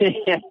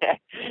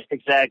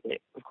 Exactly.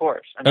 Of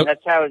course. I mean,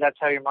 that's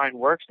how your mind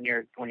works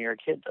when you're a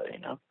kid,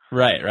 though.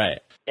 Right.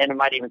 And it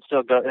might even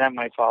still go. That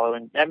might follow,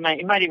 and it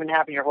might even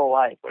happen your whole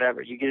life.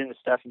 Whatever, you get into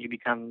stuff and you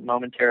become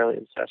momentarily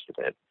obsessed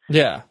with it.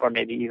 Yeah. Or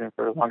maybe even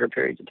for longer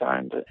periods of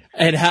time. But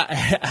and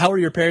how are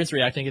your parents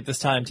reacting at this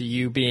time to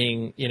you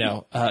being,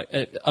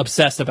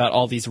 obsessed about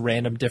all these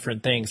random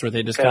different things? Were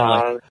they just kind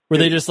of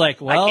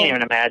well? I can't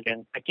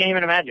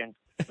even imagine.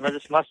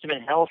 This must have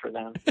been hell for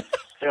them.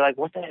 They're like,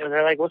 what the hell?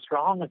 They're like, what's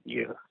wrong with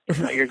you?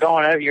 You're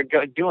doing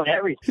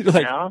everything.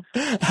 Like,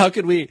 how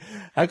could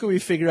we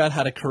figure out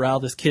how to corral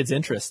this kid's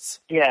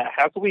interests? Yeah,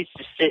 how could we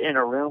just sit in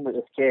a room with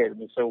this kid and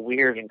be so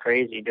weird and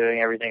crazy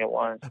doing everything at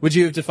once? Would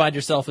you have defined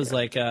yourself as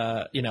like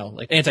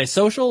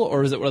antisocial,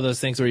 or is it one of those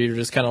things where you're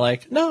just kind of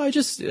like, no,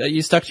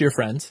 you stuck to your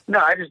friends? No,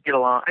 I just get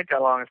along. I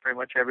got along with pretty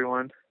much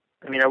everyone.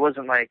 I mean, I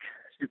wasn't like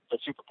a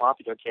super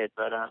popular kid,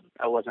 but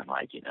I wasn't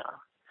like,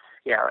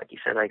 yeah, like you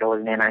said, like I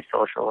wasn't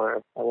antisocial, or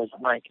I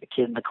wasn't like a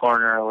kid in the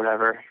corner or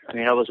whatever. I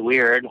mean, I was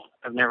weird.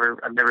 I've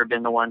never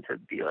been the one to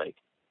be like,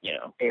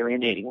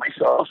 alienating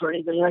myself or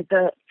anything like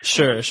that.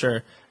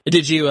 Sure.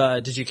 Did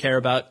you care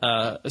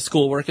about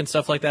schoolwork and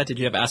stuff like that? Did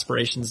you have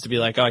aspirations to be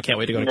like, oh, I can't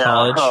wait to go to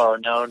college?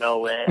 No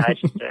way. I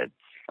just said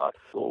fuck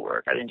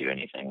schoolwork. I didn't do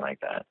anything like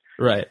that.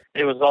 Right.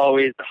 It was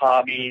always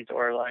hobbies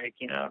or like,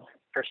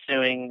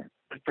 pursuing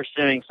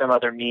pursuing some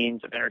other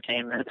means of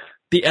entertainment.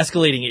 The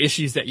escalating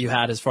issues that you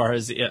had as far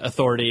as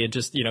authority and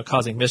just,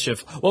 causing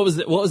mischief. What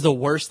was the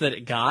worst that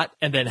it got?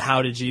 And then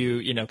how did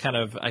you, kind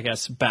of, I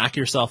guess, back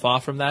yourself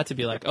off from that to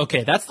be like,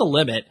 okay, that's the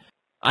limit.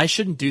 I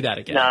shouldn't do that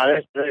again. No,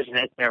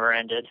 it's never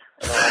ended.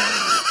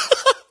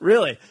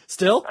 Really?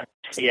 Still?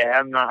 Yeah,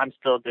 I'm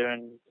still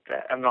doing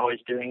that. I'm always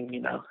doing,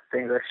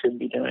 things I shouldn't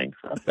be doing.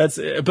 So. That's,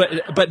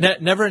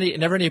 but never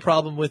any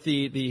problem with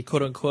the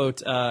quote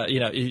unquote,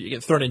 you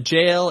get thrown in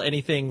jail,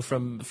 anything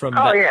from.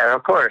 Oh yeah,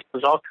 of course.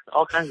 There's all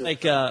kinds of.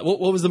 Like, what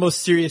was the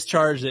most serious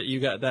charge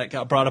that that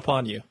got brought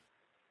upon you?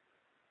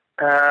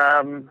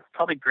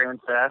 Probably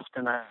grand theft,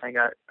 and I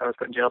was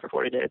put in jail for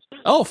 40 days.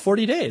 Oh,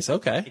 40 days.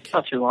 Okay.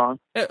 Not too long.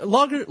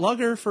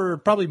 Longer for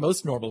probably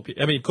most normal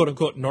people. I mean, quote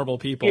unquote normal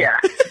people. Yeah.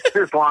 It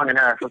was long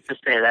enough. Let's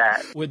just say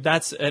that.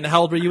 And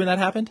how old were you when that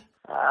happened?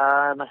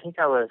 I think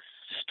I was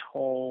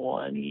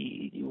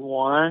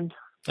 21.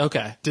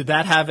 Okay. Did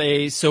that have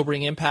a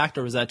sobering impact,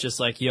 or was that just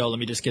like, yo, let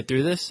me just get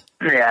through this?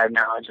 Yeah,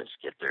 no, just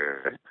get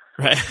through it.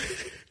 Right.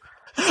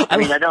 I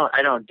mean, I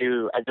don't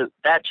do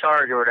that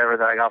charge or whatever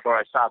that I got for.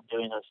 I stopped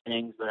doing those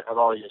things, but I've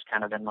always just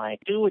kind of been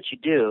like, do what you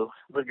do,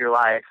 live your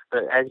life.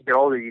 But as you get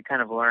older, you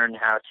kind of learn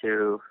how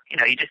to,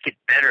 you just get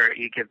better.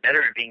 You get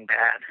better at being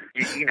bad.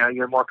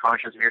 You're more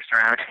conscious of your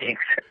surroundings.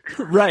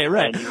 Right.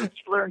 And you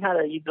learn how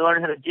to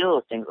deal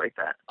with things like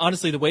that.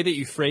 Honestly, the way that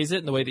you phrase it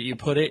and the way that you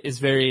put it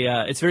is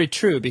it's very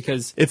true,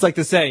 because it's like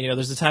the saying,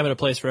 there's a time and a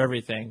place for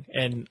everything,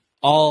 and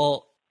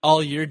all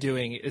you're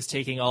doing is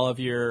taking all of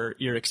your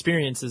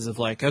experiences of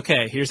like,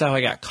 okay, here's how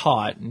I got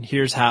caught, and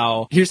here's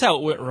how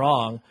it went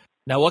wrong.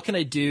 Now, what can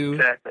I do?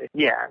 Exactly.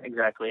 Yeah,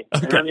 exactly.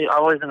 Okay. And I've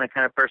always been the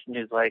kind of person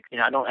who's like,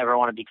 I don't ever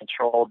want to be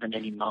controlled in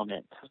any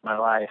moment of my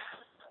life,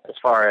 as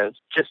far as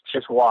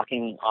just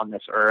walking on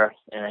this earth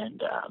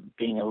and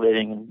being a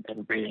living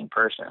and breathing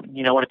person.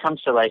 When it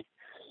comes to like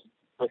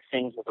with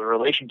things with the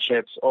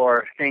relationships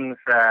or things,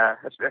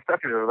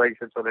 especially the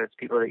relationships, whether it's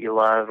people that you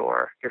love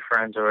or your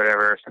friends or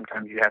whatever,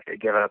 sometimes you have to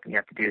give up and you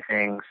have to do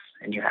things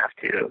and you have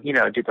to,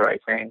 do the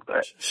right thing.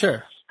 But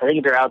sure, I think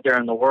if you're out there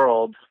in the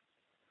world,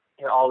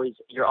 you're always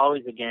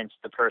against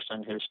the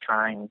person who's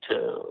trying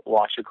to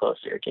wash you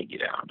closely or take you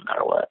down, no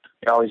matter what.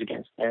 You're always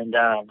against. And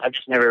I've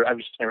just never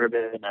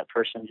been that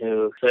person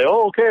who say,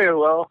 oh, okay,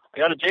 well, I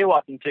got a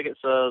jaywalking ticket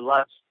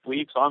last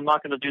week, so I'm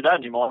not going to do that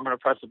anymore. I'm going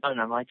to press a button.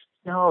 I'm like,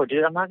 no,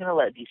 dude, I'm not going to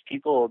let these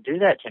people do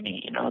that to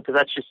me, because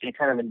that's just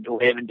kind of a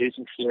way of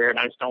inducing fear, and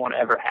I just don't want to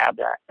ever have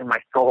that in my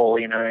soul,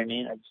 you know what I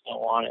mean? I just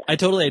don't want it. I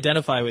totally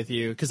identify with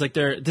you, because like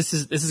this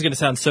is going to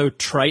sound so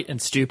trite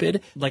and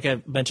stupid. Like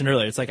I mentioned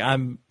earlier, it's like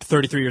I'm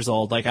 33 years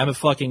old. Like I'm a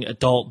fucking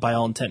adult by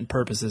all intent and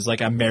purposes.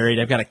 Like I'm married,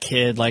 I've got a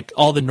kid, like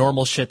all the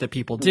normal shit that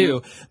people do.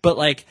 Mm-hmm. But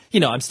like,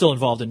 I'm still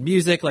involved in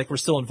music. Like we're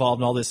still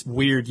involved in all this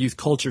weird youth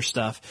culture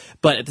stuff.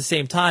 But at the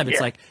same time, it's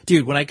like,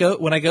 dude, when I go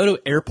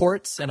to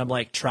airports and I'm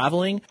like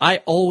traveling, I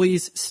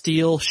always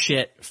steal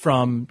shit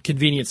from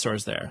convenience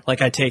stores there.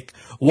 Like I take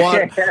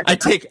water, I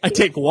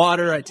take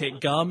water, I take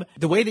gum.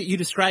 The way that you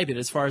described it,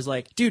 as far as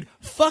like, dude,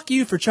 fuck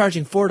you for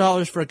charging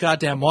 $4 for a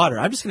goddamn water.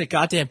 I'm just gonna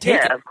goddamn take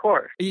it. Yeah, of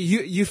course.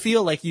 You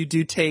feel like you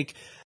do take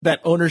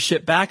that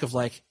ownership back of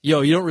like,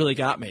 yo, you don't really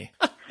got me.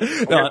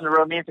 There's a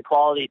romantic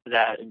quality to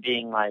that, and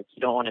being like,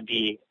 you don't want to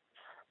be,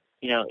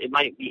 it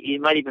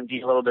might even be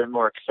a little bit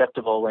more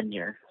acceptable when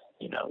you're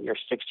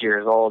 60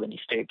 years old and you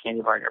stick a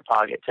candy bar in your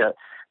pocket to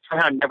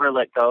somehow never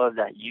let go of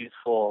that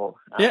youthful,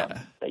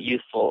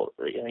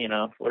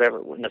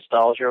 whatever,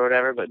 nostalgia or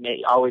whatever, but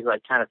always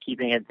like kind of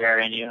keeping it there,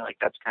 and like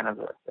that's kind of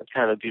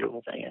a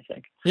beautiful thing, I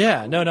think.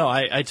 Yeah, no,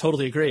 I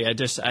totally agree.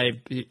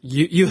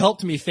 You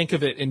helped me think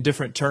of it in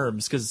different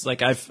terms, because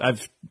like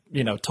I've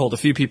told a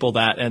few people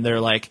that, and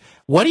they're like,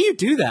 why do you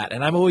do that?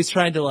 And I'm always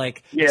trying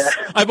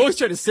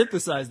to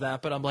synthesize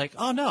that, but I'm like,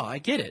 oh no, I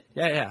get it.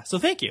 Yeah. So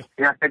thank you.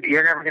 Yeah,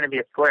 you're never going to be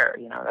a square.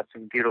 That's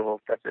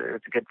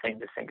it's a good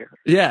thing to think of.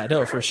 Yeah,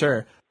 no, for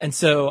sure. And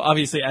so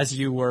obviously, as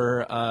you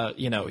were,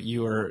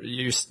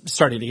 you're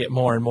starting to get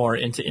more and more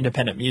into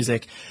independent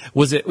music.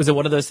 Was it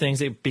one of those things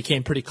that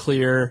became pretty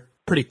clear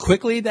pretty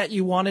quickly that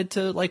you wanted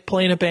to like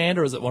play in a band,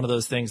 or was it one of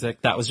those things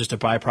that was just a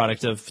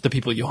byproduct of the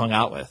people you hung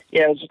out with?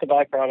 Yeah, it was just a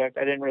byproduct.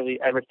 I didn't really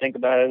ever think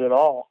about it at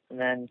all. And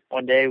then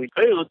one day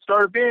hey, let's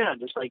start a band,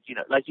 just like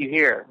like you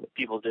hear what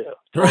people do,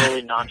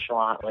 totally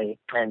nonchalantly.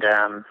 And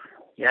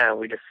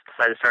we just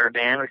decided to start a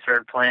band. We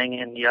started playing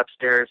in the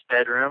upstairs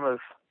bedroom of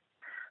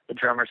the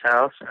drummer's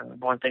house,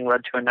 and one thing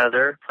led to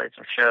another. Played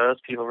some shows.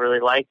 People really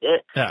liked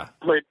it. Yeah.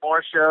 Played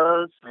more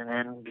shows, and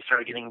then we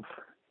started getting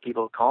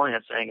people calling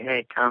us saying,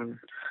 hey, come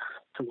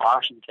to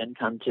Washington,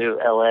 come to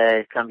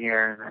LA, come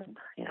here, and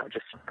then,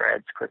 just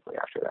spreads quickly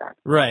after that.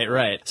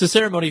 Right. So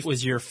Ceremony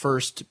was your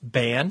first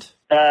band?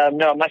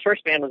 No, my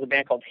first band was a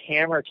band called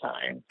Hammer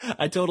Time.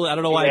 I don't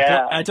know why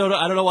I don't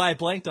know why I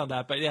blanked on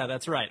that, but yeah,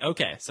 that's right.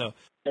 Okay, so.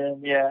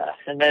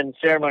 And then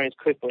Ceremonies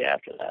quickly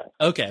after that.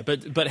 Okay,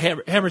 but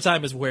Hammer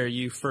Time is where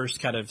you first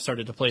kind of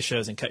started to play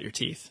shows and cut your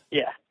teeth.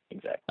 Yeah.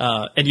 Exactly.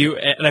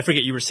 And I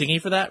forget, you were singing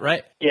for that,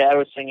 right? Yeah, I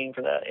was singing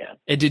for that. Yeah.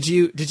 And did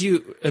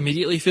you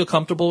immediately feel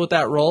comfortable with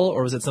that role,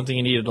 or was it something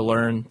you needed to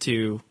learn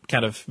to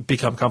kind of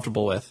become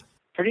comfortable with?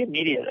 Pretty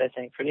immediate, I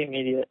think. Pretty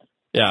immediate.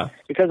 Yeah.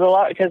 Because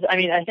I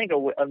mean, I think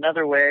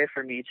another way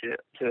for me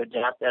to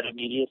adapt that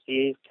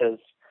immediacy, because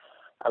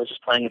I was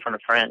just playing in front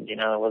of friends, you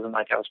know, it wasn't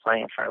like I was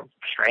playing in front of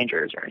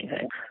strangers or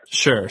anything.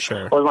 Sure.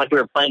 It wasn't like we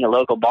were playing at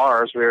local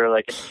bars. We were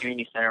like at the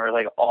community center with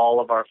like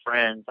all of our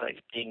friends,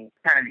 like being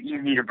kind of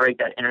easy to break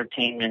that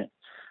entertainment.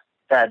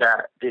 That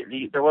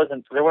there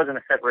wasn't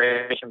a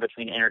separation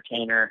between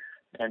entertainer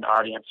and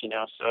audience, you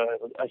know.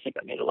 So I think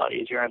that made it a lot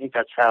easier. I think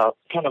that's how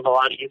kind of a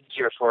lot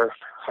easier for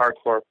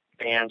hardcore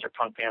bands or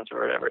punk bands or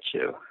whatever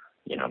to,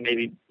 you know,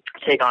 maybe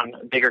take on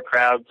bigger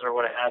crowds or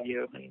what have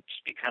you, and it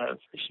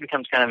just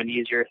becomes kind of an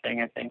easier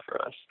thing, I think,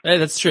 for us. Hey,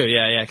 that's true.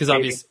 Yeah. Because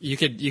obviously you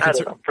could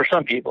for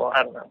some people,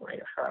 I don't know what I'm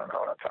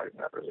talking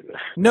about really. But.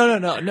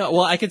 No.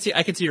 Well, I could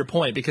see your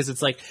point, because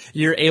it's like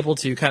you're able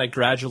to kind of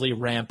gradually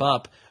ramp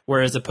up,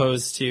 whereas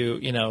opposed to,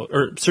 you know,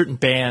 or certain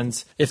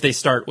bands, if they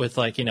start with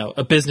like, you know,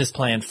 a business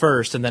plan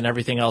first and then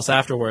everything else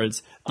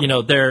afterwards, you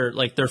know, their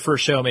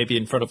first show may be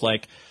in front of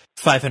like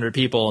 500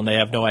 people and they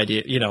have no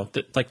idea, you know,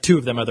 like two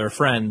of them are their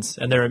friends,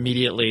 and they're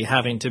immediately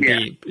having to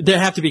they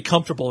have to be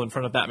comfortable in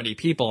front of that many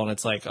people. And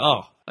it's like,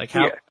 oh, like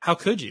how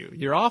could you?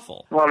 You're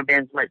awful. A lot of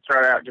bands might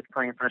start out just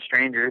playing in front of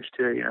strangers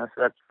too, you know,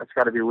 so that's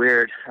got to be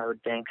weird, I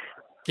would think.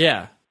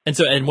 Yeah.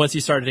 And once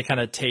you started to kind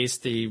of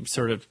taste the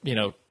sort of, you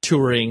know,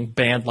 touring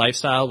band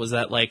lifestyle, was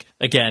that like,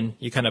 again,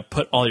 you kind of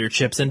put all your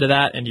chips into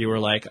that and you were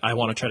like, I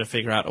want to try to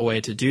figure out a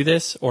way to do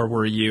this? Or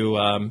were you,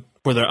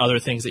 were there other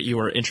things that you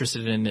were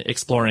interested in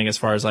exploring as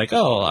far as like,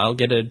 oh, I'll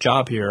get a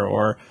job here?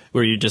 Or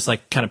were you just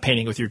like kind of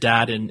painting with your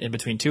dad in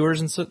between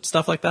tours and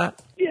stuff like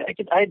that? Yeah,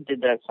 I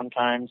did that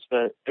sometimes,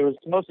 but it was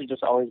mostly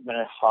just always been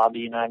a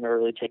hobby, and I've never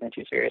really taken it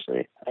too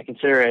seriously. I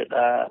consider it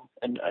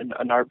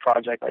an art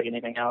project like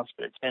anything else,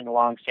 but it's been a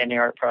long-standing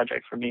art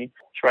project for me.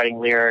 It's writing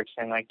lyrics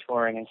and like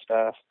touring and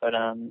stuff. But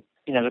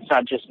you know, it's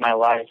not just my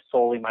life.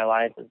 Solely my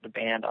life is the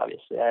band.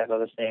 Obviously, I have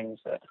other things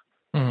that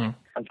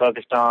I'm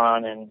focused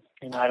on, and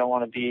you know, I don't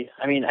want to be.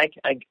 I mean, I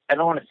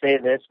don't want to say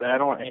this, but I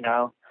don't want, you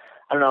know,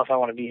 I don't know if I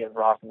want to be a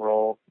rock and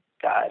roll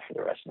guy for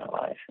the rest of my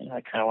life. You know,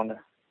 I kind of want to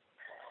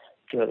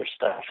do other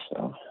stuff.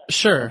 So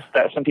sure,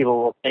 some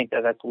people will think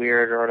that that's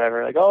weird or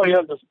whatever. Like, oh, you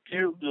have this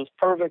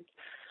perfect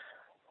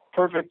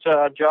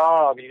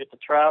job. You get to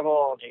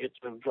travel and you get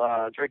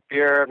to drink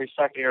beer every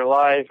second of your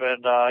life,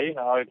 and you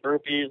know,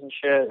 groupies and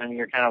shit. And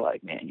you're kind of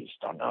like, man, you just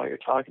don't know what you're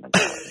talking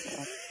about. You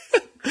know?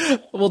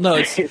 Well, no,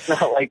 it's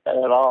not like that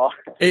at all.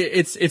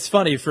 It's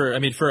funny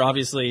for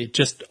obviously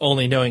just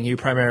only knowing you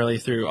primarily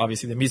through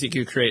obviously the music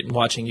you create and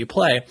watching you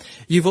play.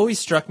 You've always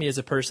struck me as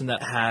a person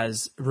that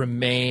has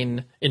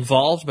remained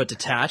involved but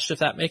detached, if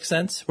that makes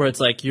sense. Where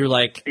it's like you're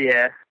like,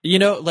 yeah, you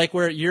know, like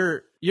where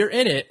you're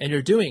in it and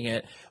you're doing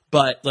it,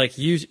 but like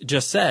you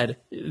just said,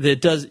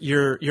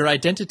 your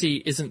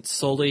identity isn't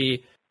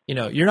solely, you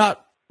know, you're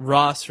not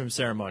Ross from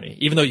Ceremony,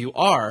 even though you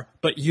are,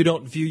 but you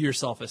don't view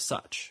yourself as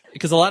such.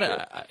 Because a lot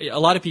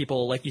of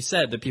people, like you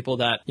said, the people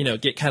that, you know,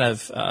 get kind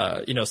of,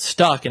 you know,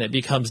 stuck, and it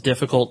becomes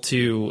difficult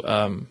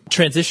to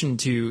transition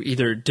to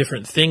either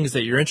different things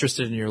that you're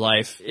interested in your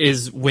life,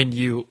 is when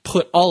you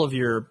put all of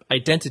your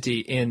identity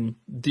in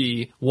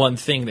the one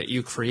thing that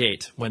you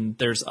create, when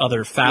there's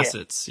other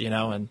facets, you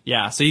know, and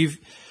so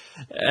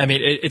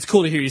it's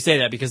cool to hear you say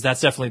that, because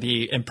that's definitely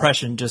the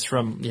impression just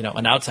from, you know,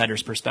 an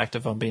outsider's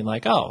perspective on being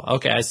like, oh,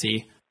 okay, I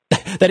see.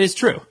 That is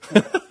true.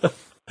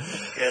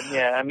 Good.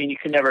 Yeah, I mean, you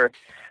can never,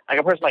 like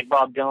a person like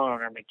Bob Dylan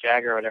or Mick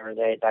Jagger or whatever,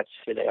 that's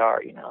who they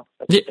are, you know.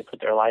 That's what they put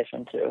their life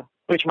into,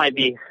 which might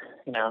be,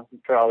 you know,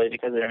 probably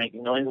because they're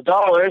making millions of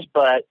dollars,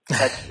 but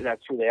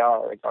that's who they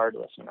are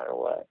regardless, no matter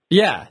what.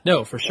 Yeah,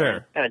 no, for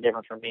sure. Kind of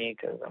different for me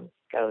because I've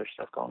got other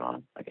stuff going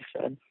on, like I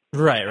said.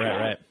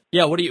 Right.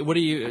 Yeah. What do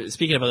you,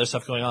 speaking of other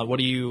stuff going on, what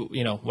are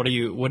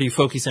you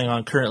focusing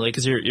on currently?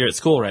 Because you're at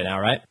school right now,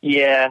 right?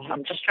 Yeah,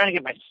 I'm just trying to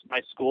get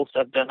my school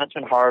stuff done. That's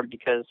been hard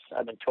because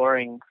I've been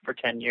touring for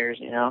 10 years,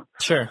 you know.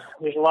 Sure.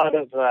 There's a lot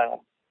of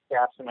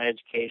gaps in my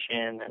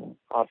education and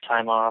off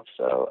time off,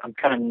 so I'm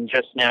kind of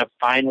just now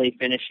finally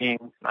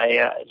finishing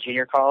my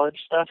junior college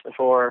stuff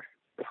before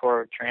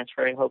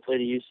transferring hopefully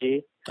to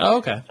UC. Oh,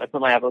 okay. So I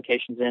put my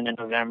applications in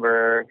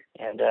November,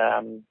 and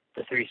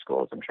the 3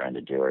 schools I'm trying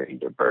to do are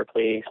either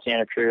Berkeley,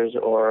 Santa Cruz,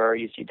 or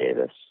UC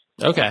Davis.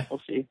 Okay.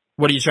 We'll see.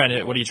 What are you trying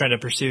to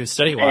pursue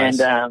study wise?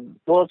 And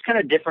well, it's kind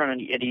of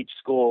different at each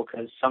school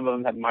because some of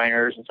them have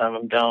minors and some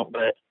of them don't.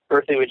 But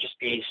Berkeley would just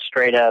be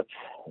straight up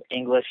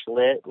English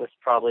lit with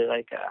probably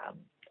like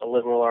a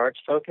liberal arts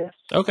focus.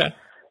 Okay.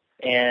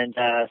 And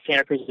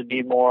Santa Cruz would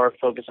be more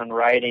focused on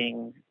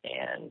writing,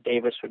 and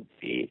Davis would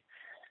be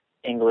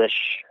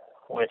English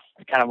with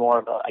kind of more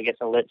of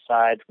a lit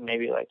side,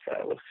 maybe like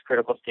with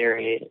critical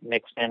theory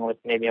mixed in with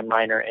maybe a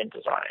minor in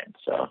design.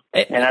 So,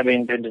 and I've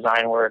been doing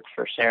design work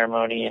for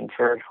Ceremony and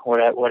for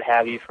what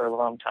have you for a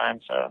long time.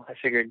 So I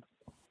figured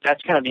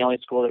that's kind of the only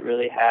school that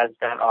really has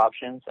that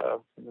option.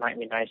 So it might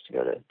be nice to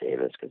go to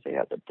Davis because they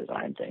have the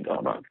design thing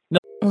going on.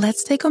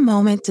 Let's take a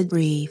moment to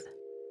breathe.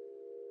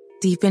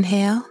 Deep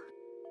inhale.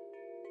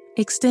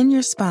 Extend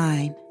your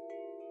spine.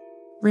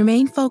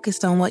 Remain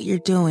focused on what you're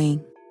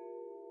doing.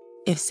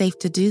 If safe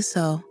to do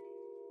so,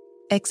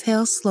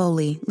 exhale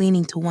slowly,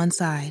 leaning to one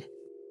side.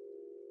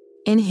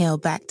 Inhale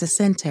back to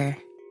center.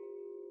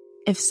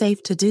 If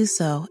safe to do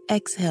so,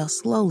 exhale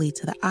slowly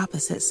to the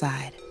opposite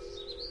side.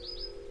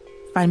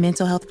 Find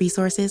mental health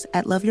resources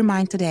at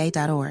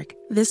loveyourmindtoday.org.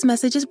 This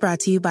message is brought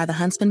to you by the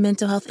Huntsman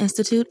Mental Health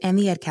Institute and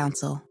the Ed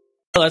Council.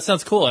 Oh, that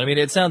sounds cool. I mean,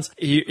 it's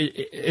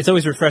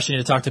always refreshing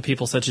to talk to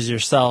people such as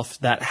yourself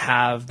that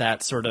have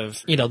that sort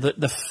of,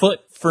 the foot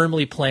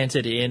firmly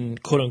planted in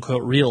quote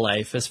unquote real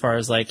life as far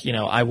as like,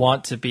 I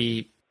want to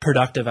be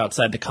productive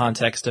outside the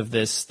context of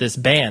this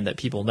band that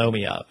people know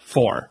me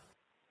for.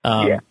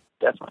 Yeah,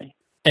 definitely.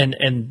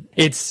 And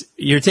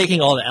you're taking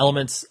all the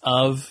elements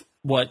of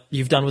what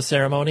you've done with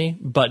Ceremony,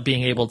 but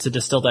being able to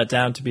distill that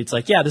down to be, it's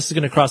like, yeah, this is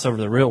going to cross over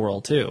to the real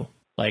world too.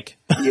 Like,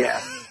 yeah.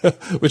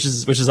 which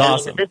is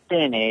awesome. In this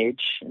day and age,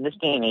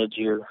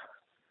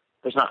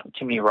 there's not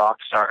too many rock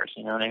stars.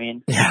 You know what I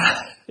mean?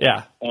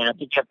 Yeah. And I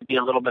think you have to be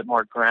a little bit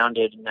more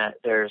grounded in that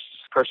there's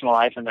personal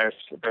life and there's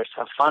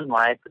a fun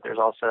life, but there's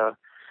also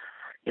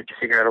you have to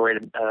figure out a way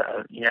to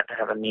you have to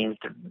have a means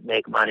to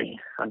make money.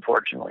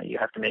 Unfortunately, you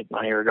have to make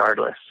money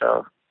regardless.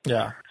 So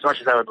yeah, as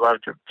much as I would love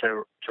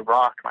to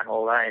rock my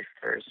whole life,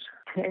 there's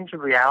tinge of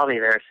reality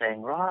there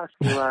saying, Ross,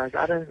 you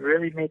got to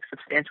really make a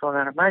substantial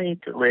amount of money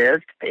to live,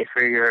 to pay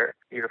for your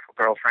beautiful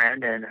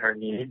girlfriend and her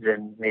needs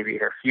and maybe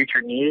her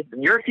future needs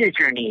and your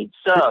future needs.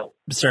 So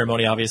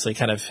Ceremony obviously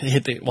kind of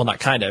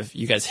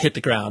you guys hit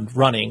the ground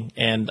running,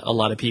 and a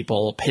lot of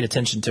people paid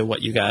attention to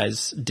what you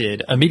guys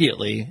did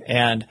immediately.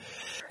 And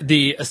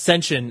the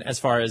ascension as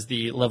far as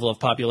the level of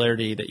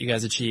popularity that you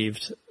guys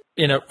achieved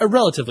in a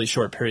relatively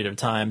short period of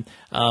time.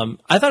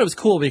 I thought it was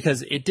cool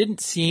because it didn't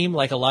seem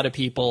like a lot of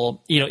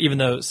people, even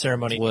though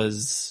Ceremony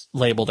was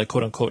labeled a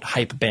quote unquote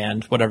hype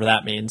band, whatever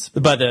that means,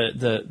 by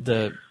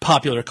the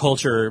popular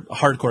culture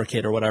hardcore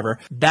kid or whatever,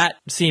 that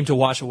seemed to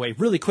wash away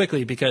really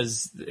quickly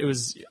because it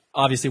was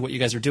obviously what you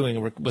guys were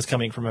doing was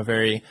coming from a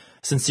very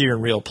sincere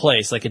and real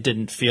place. Like it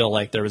didn't feel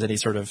like there was any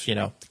sort of,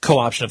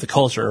 co-option of the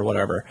culture or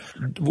whatever.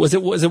 Was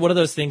it one of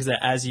those things that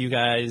as you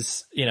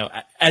guys,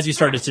 as you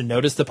started to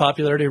notice the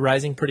popularity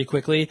rising pretty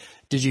quickly,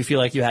 did you feel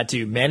like you had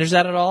to manage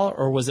that at all?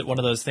 Or was it one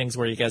of those things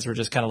where you guys were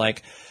just kind of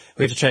like,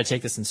 we have to try to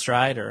take this in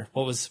stride? Or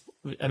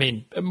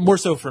more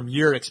so from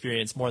your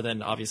experience more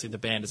tthan obviously the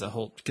band as a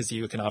whole, because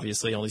you can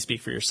obviously only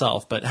speak for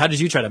yourself, but how did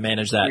you try to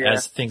manage that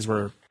as things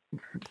were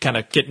kind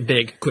of getting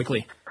big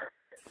quickly?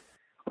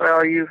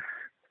 Well,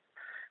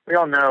 we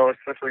all know,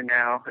 especially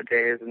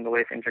nowadays and the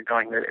way things are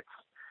going, that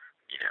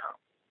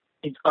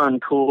it's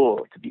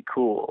uncool to be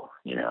cool,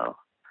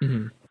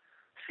 Mm-hmm.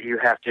 So you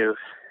have to,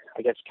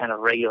 I guess, kind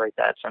of regulate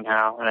that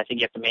somehow. And I think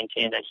you have to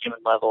maintain that human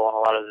level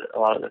on a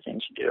lot of the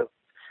things you do,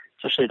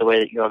 especially the way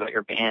that you go about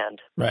your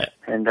band. Right.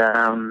 And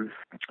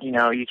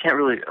you can't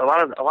really a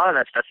lot of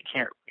that stuff you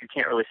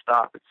can't really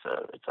stop.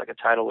 It's like a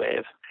tidal wave.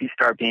 If you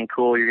start being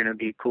cool, you're going to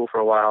be cool for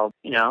a while.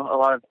 A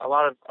lot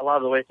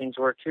of the way things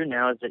work too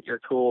now is that you're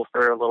cool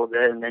for a little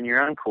bit and then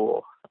you're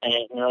uncool.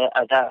 And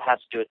that has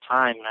to do with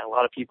time. And a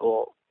lot of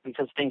people,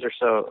 because things are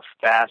so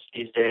fast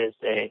these days,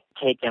 they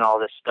take in all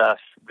this stuff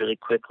really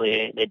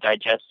quickly. They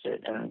digest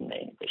it and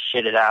they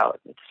shit it out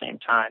at the same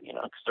time,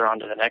 because they're on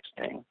to the next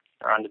thing.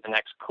 They're on to the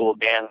next cool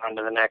band, on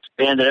to the next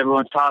band that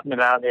everyone's talking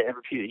about. It's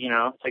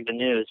like the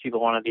news.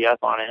 People want to be up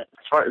on it.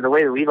 As far as the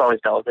way that we've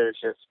always dealt with it is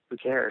just, who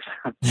cares?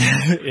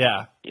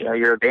 Yeah.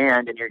 You're a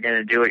band and you're going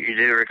to do what you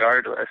do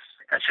regardless.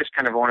 That's just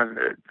kind of one of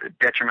the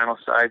detrimental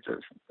sides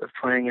of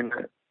playing in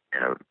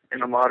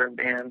a modern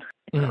band,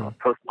 a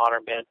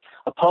postmodern band,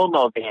 a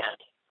pomo band,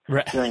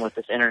 right. Dealing with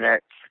this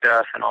internet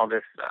stuff and all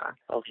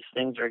these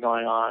things are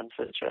going on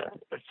at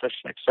such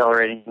an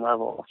accelerating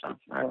level. So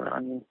I don't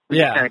know. We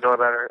just kind of go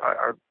about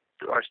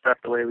our stuff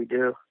the way we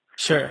do.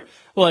 Sure.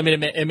 Well,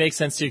 it makes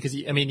sense too, because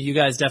you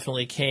guys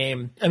definitely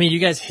came. You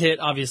guys hit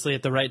obviously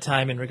at the right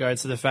time in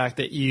regards to the fact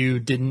that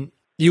you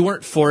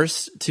weren't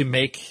forced to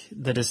make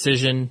the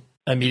decision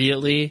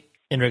immediately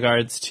in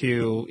regards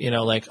to,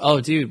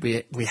 oh dude,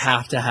 we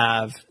have to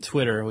have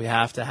Twitter, we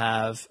have to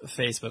have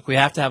Facebook, we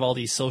have to have all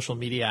these social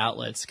media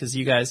outlets, because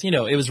you guys,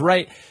 it was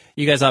right.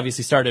 You guys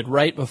obviously started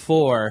right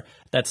before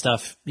that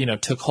stuff,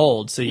 took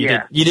hold. So you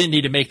didn't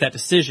need to make that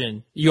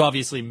decision. You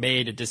obviously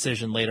made a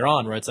decision later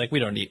on where it's like, we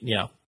don't need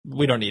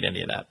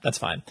any of that. That's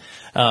fine.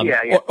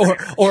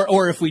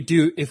 Or if we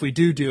do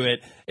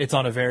it, it's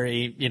on a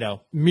very,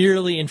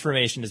 merely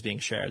information is being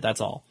shared.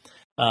 That's all.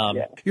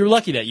 You're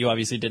lucky that you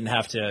obviously didn't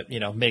have to,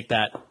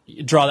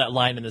 draw that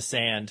line in the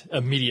sand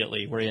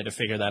immediately where you had to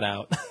figure that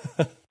out.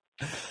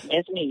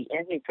 Anthony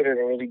put it in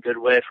a really good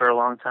way for a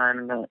long time.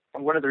 And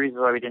one of the reasons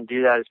why we didn't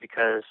do that is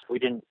because we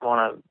didn't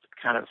want to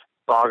kind of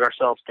bog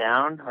ourselves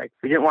down. Like,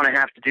 we didn't want to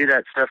have to do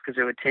that stuff because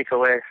it would take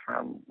away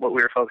from what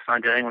we were focused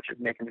on doing, which is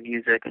making the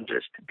music and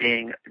just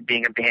being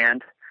a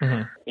band.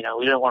 Mm-hmm.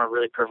 We didn't want to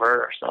really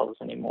pervert ourselves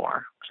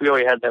anymore. So we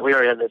already had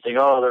that thing,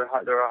 oh,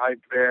 they're a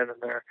hype band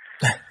and they're,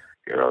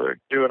 they're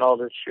doing all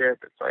this shit.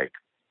 It's like,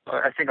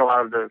 I think a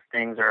lot of those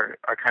things are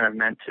kind of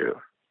meant to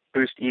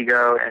boost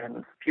ego,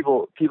 and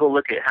people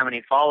look at how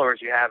many followers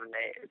you have, and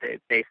they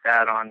base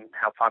that on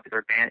how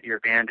popular your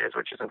band is,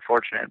 which is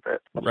unfortunate,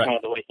 but that's kind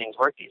of the way things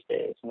work these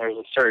days. And there's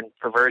a certain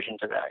perversion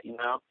to that, you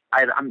know.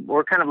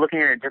 We're kind of looking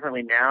at it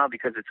differently now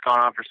because it's gone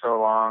on for so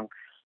long,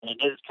 and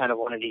it is kind of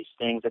one of these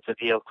things that's a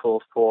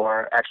vehicle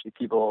for actually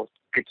people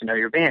get to know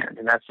your band,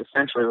 and that's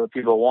essentially what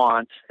people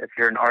want. If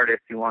you're an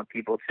artist, you want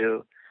people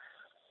to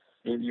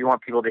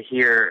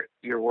hear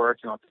your work.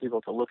 You want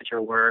people to look at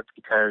your work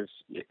because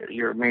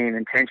your main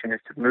intention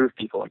is to move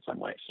people in some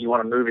way. So you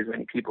want to move as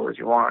many people as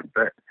you want.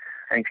 But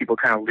I think people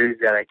kind of lose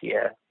that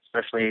idea,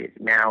 especially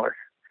now with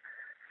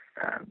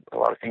a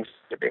lot of things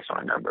are based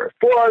on a number of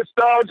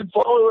 4,000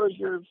 followers.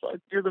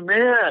 You're the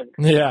man.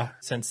 Yeah.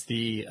 Since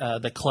the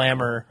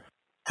clamor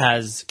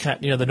has,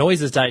 the noise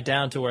has died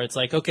down to where it's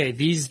like, okay,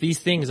 these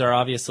things are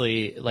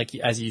obviously, like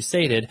as you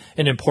stated,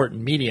 an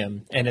important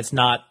medium, and it's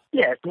not.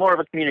 Yeah, it's more of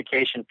a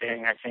communication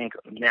thing, I think,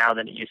 now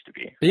than it used to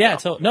be. But yeah,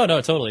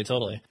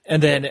 totally.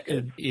 And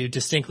then you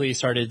distinctly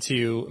started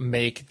to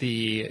make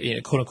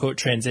the quote unquote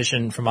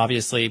transition from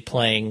obviously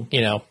playing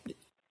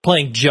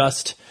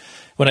just.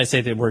 When I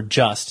say the word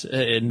just,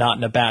 not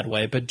in a bad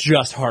way, but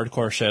just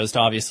hardcore shows, to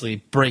obviously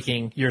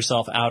breaking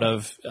yourself out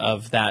of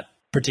that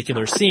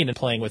particular scene and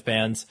playing with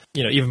bands,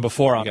 even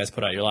before you guys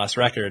put out your last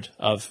record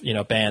of,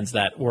 bands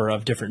that were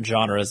of different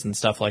genres and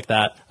stuff like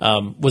that.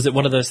 Was it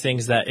one of those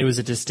things that it was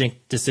a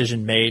distinct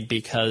decision made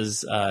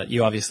because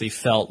you obviously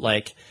felt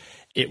like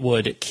it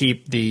would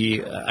keep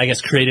the,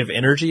 creative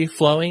energy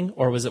flowing?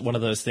 Or was it one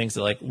of those things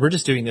that, like, we're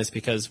just doing this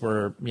because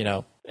we're,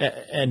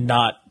 and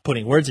not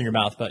putting words in your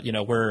mouth, but,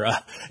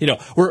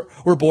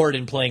 we're bored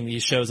in playing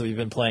these shows that we've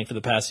been playing for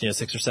the past,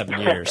 6 or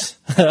 7 years?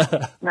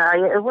 No,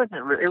 it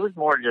wasn't. It was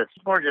more just.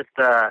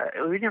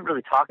 We didn't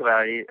really talk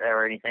about it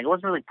or anything. It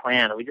wasn't really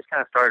planned. We just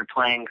kind of started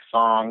playing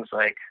songs.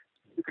 Like,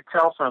 you could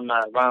tell from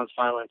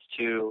Violence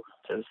to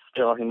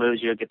Still He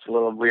Moves You, it gets a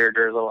little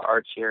weirder, a little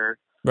artsier.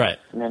 Right.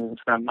 And then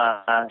from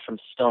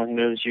Still He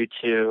Moves You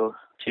to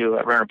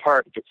Run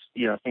Apart, it gets,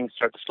 things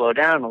start to slow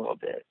down a little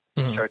bit.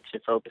 Mm-hmm. Start to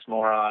focus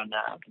more on,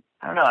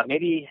 I don't know,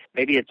 maybe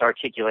it's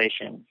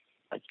articulation.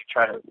 Like, you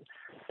try to,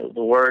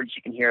 the words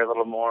you can hear a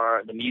little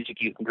more, the music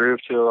you can groove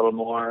to a little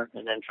more,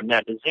 and then from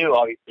that to Zoo,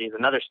 obviously, is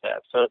another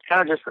step. So it's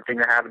kind of just the thing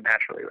that happened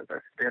naturally with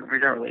us. We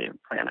don't really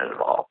plan it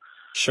at all.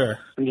 Sure.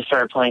 We just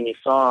started playing these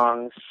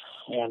songs,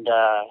 and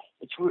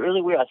it's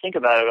really weird. I think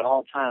about it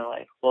all the time,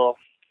 like, well,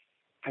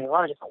 there's a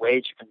lot of different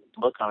ways you can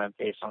look on it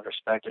based on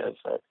perspective,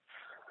 but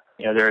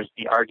there's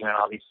the argument,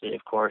 obviously,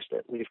 of course,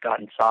 that we've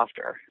gotten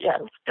softer. Yeah,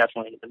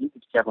 the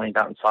music's definitely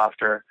gotten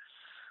softer,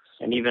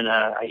 and even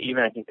I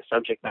think the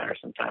subject matter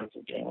sometimes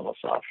is getting a little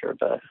softer.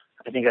 But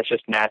I think that's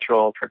just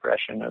natural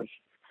progression of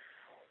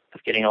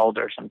getting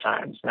older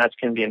sometimes, and that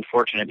can be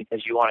unfortunate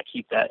because you want to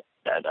keep that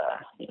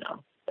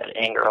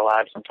anger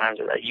alive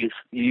sometimes, or that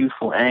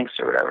youthful angst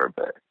or whatever.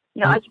 But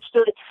I could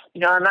still,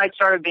 I might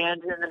start a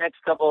band in the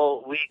next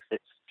couple of weeks.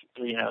 It's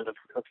the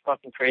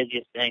fucking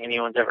craziest thing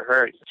anyone's ever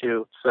heard. It's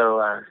too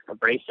so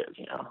abrasive,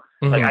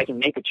 Mm-hmm. Like, I can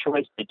make a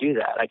choice to do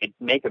that. I could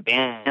make a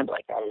band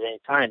like that at any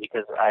time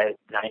because I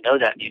know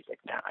that music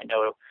now. I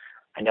know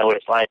what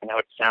it's like. I know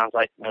what it sounds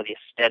like. I know the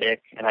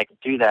aesthetic, and I could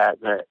do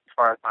that. But as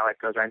far as my life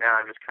goes right now,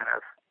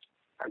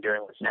 I'm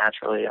doing this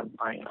naturally. I'm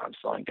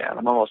slowing down.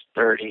 I'm almost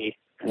 30.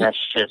 And that's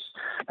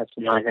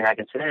the only thing I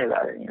can say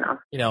about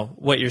it,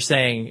 What you're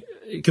saying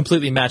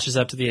completely matches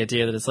up to the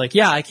idea that it's like,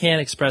 yeah, I can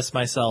express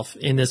myself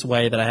in this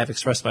way that I have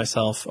expressed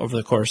myself over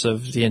the course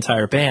of the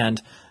entire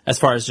band, as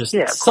far as just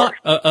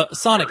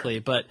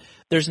sonically. But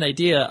there's an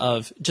idea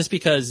of, just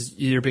because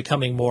you're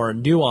becoming more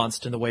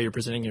nuanced in the way you're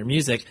presenting your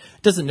music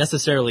doesn't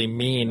necessarily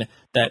mean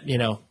that,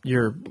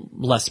 you're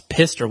less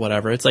pissed or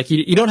whatever. It's like,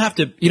 you don't have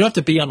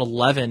to be on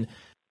 11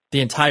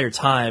 the entire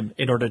time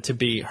in order to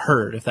be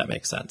heard, if that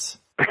makes sense.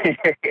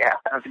 Yeah,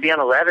 I have to be on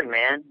 11,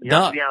 man. You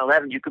don't have to be on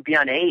 11. You could be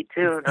on 8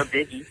 too. No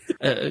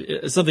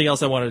biggie. Something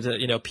else I wanted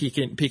to, peek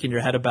in your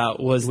head about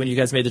was when you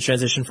guys made the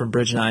transition from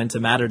Bridge 9 to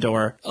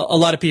Matador. A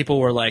lot of people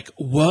were like,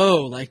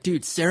 "Whoa, like,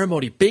 dude,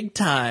 Ceremony, big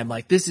time!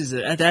 Like, that's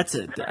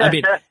it." I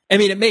mean,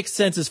 it makes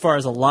sense as far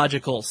as a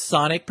logical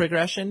sonic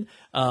progression,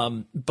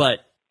 but.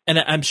 And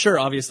I'm sure,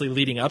 obviously,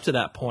 leading up to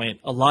that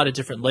point, a lot of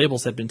different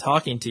labels had been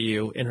talking to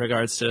you in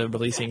regards to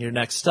releasing your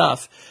next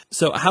stuff.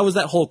 So how was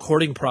that whole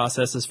courting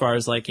process as far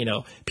as, like,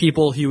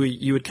 people who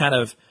you would kind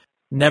of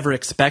never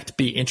expect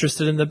be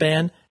interested in the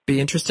band?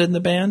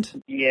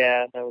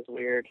 Yeah, that was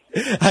weird.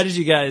 How did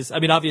you guys,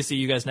 obviously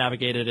you guys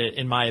navigated it,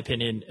 in my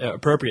opinion,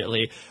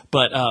 appropriately,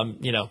 but,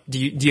 do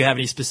you have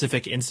any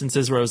specific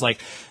instances where it was like,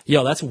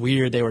 yo, that's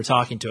weird they were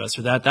talking to us,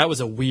 or that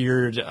was a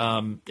weird,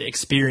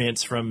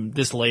 experience from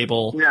this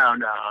label? No,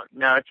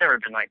 it's never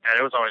been like that.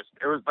 It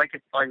was like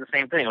the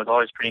same thing. It was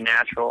always pretty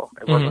natural.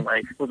 It wasn't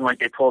like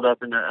they pulled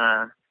up in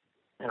a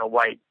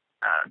white,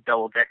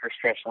 double-decker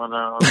stretch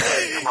limo.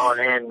 Like, come on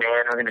in,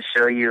 man, we're going to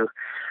show you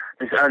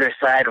this other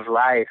side of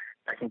life.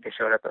 I think they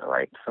showed up at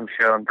like some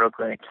show in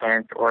Brooklyn at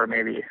Kent, or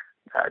maybe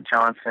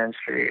Johnson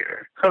Street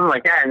or something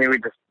like that, and they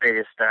just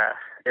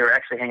they were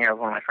actually hanging out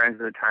with one of my friends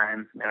at the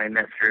time, and I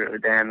met through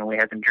them, and we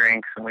had some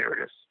drinks, and we were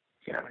just,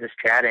 just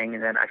chatting.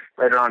 And then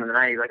later on in the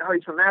night, he's like, "Oh,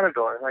 he's from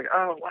Matador." I was like,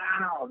 "Oh,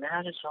 wow,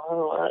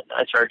 Matador."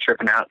 I started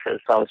tripping out because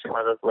it's obviously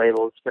one of those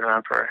labels. It's been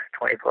around for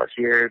 20 plus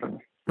years, and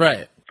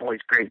right. all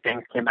these great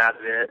things came out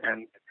of it,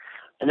 and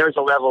there's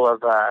a level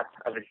of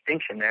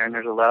distinction there, and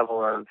there's a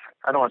level of,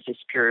 I don't want to say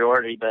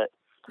superiority, but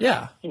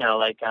yeah,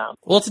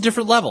 well, it's a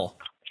different level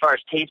as far as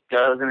taste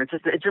goes, and it's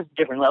just a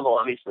different level,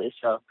 obviously.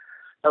 So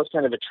that was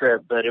kind of a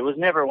trip, but it was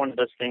never one of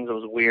those things that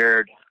was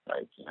weird,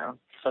 like,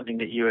 something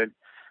that you would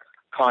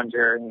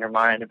conjure in your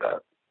mind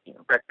about,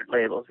 record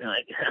labels, and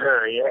like,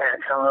 oh yeah,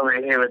 come over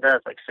here with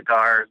us, like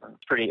cigars, and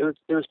it was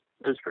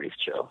pretty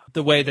chill.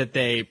 The way that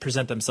they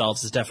present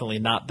themselves is definitely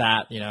not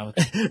that,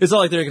 It's not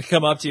like they're going to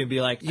come up to you and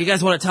be like, "You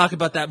guys want to talk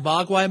about that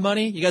Mogwai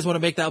money? You guys want to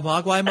make that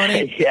Mogwai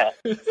money?" Yeah.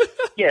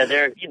 Yeah,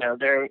 they're an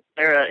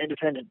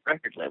independent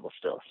record label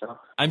still, so.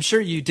 I'm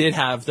sure you did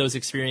have those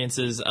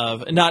experiences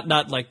of,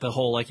 not like the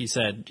whole, like you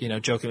said,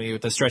 jokingly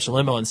with the Stretch and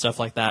Limo and stuff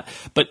like that,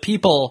 but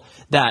people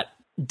that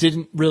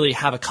didn't really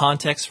have a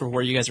context for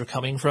where you guys were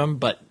coming from,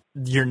 but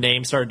your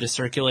name started to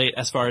circulate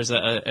as far as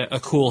a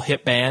cool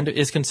hip band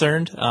is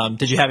concerned.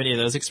 Did you have any of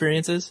those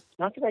experiences?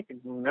 Not that I can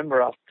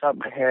remember off the top of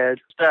my head.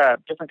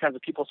 Different kinds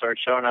of people started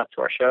showing up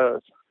to our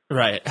shows.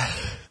 Right.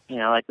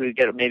 Like we would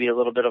get maybe a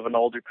little bit of an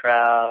older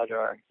crowd,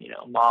 or,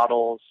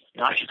 models.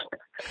 Yeah.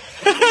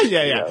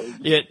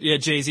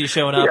 Jay-Z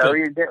showing up.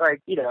 We would get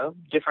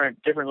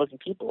different looking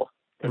people.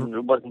 And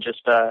it wasn't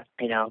just,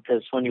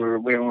 because when we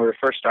were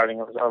first starting,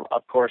 it was,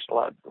 of course, a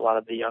lot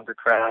of the younger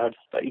crowd.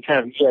 But you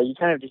kind of see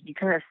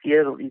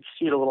it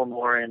a little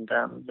more in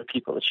the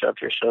people that show up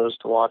to your shows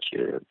to watch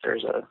you.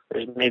 There's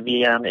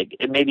maybe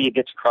it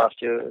gets across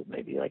to you,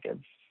 maybe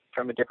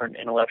from a different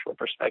intellectual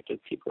perspective,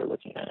 people are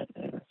looking at it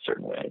in a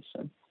certain way.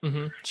 So.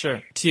 Mm-hmm.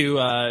 Sure. Two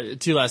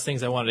last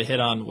things I wanted to hit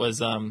on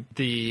was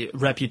the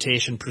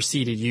reputation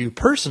preceded you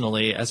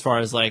personally, as far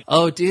as like,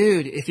 "Oh,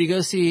 dude, if you go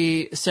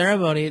see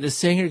Ceremony, the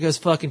singer goes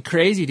fucking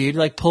crazy, dude.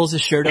 Like pulls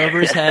his shirt over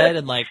his head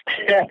and like."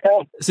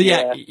 So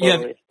yeah,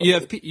 totally.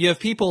 you have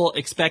people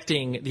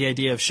expecting the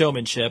idea of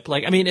showmanship.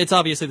 Like, I mean, it's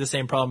obviously the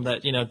same problem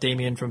that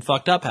Damien from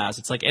Fucked Up has.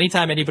 It's like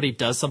anytime anybody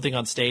does something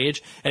on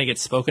stage and it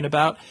gets spoken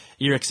about,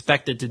 you're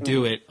expected to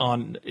do it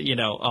on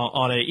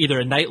either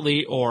a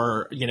nightly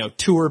or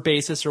tour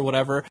basis or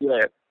whatever.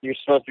 Yeah, you're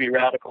supposed to be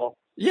radical.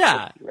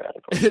 Yeah,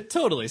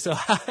 totally. So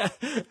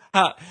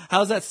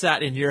how's that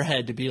sat in your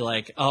head to be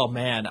like, "Oh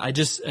man, I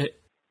just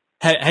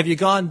have you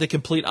gone the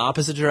complete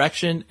opposite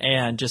direction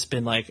and just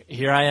been like,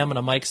 here I am on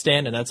a mic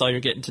stand and that's all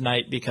you're getting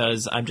tonight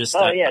because I'm just."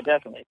 Oh yeah,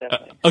 definitely.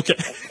 Okay.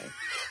 Definitely.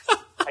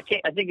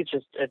 I think it's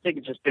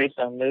just based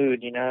on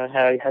mood,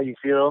 how you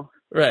feel.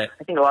 Right.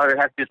 I think a lot of it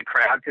has to do with the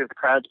crowd too. If the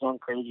crowd's going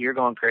crazy, you're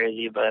going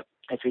crazy. But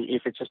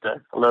if it's just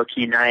a low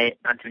key night,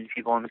 not too many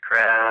people in the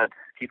crowd,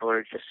 people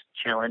are just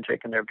chilling,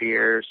 drinking their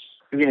beers,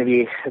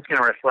 it's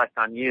gonna reflect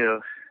on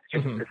you.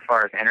 Just as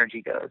far as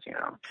energy goes, So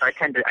I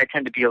tend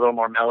to be a little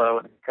more mellow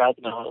and the crowd's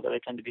mellow, but I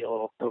tend to be a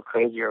little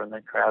crazier when the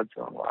crowd's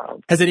going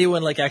wild. Has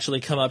anyone actually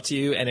come up to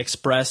you and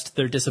expressed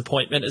their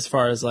disappointment as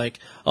far as like,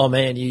 "Oh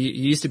man, you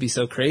used to be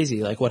so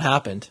crazy. Like what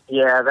happened?"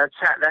 Yeah, that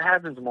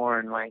happens more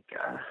in I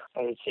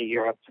would say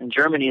Europe. In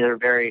Germany, they're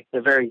very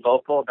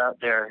vocal about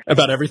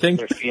everything,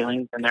 their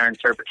feelings and their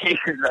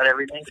interpretations about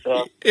everything.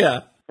 So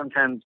yeah,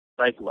 sometimes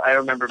I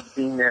remember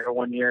being there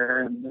one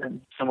year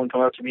and someone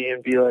come up to me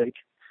and be like,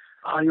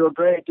 "Oh, you're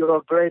great,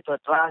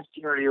 but last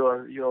year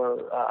you're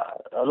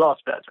a lot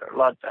better.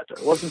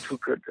 It wasn't too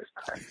good this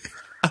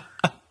time."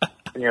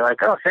 And you're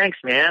like, "Oh, thanks,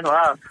 man.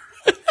 Wow."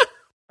 I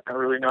don't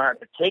really know how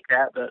to take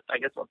that, but I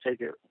guess I'll take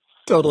it.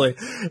 Totally.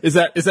 Is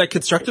that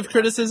constructive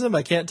criticism?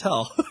 I can't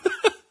tell.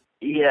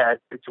 Yeah,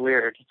 it's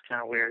weird. It's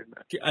kind of weird.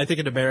 I think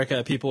in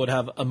America, people would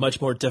have a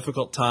much more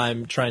difficult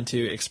time trying to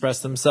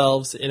express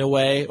themselves in a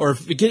way, or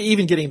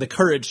even getting the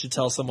courage to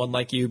tell someone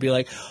like you, be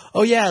like,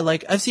 "Oh yeah,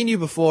 like I've seen you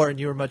before and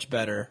you were much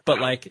better." But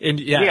I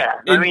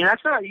mean,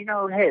 that's not,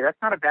 hey,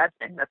 that's not a bad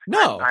thing.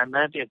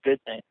 That'd be a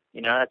good thing.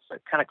 That's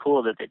kind of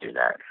cool that they do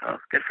that. So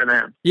good for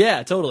them.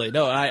 Yeah, totally.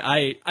 No,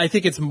 I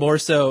think it's more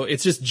so,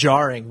 it's just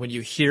jarring when you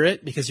hear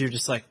it because you're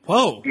just like,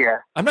 whoa. Yeah.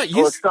 I'm not used.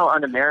 Well, it's so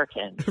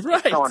un-American.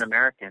 Right. It's so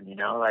un-American,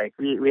 like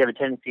we have a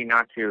tendency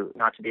not to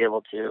be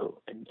able to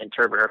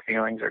interpret our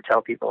feelings or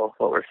tell people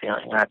what we're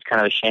feeling. And that's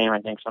kind of a shame, I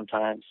think,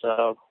 sometimes.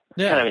 So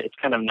it's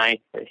kind of nice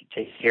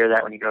to hear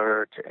that when you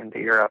go into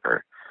Europe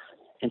or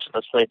into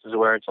those places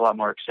where it's a lot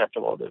more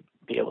acceptable to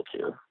be able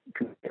to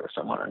communicate with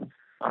someone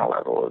on a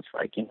level of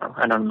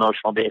on an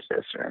emotional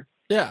basis. Or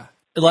yeah.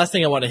 The last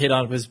thing I want to hit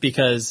on was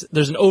because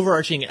there's an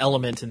overarching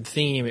element and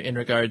theme in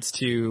regards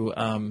to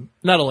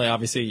not only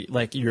obviously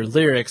like your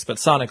lyrics, but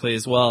sonically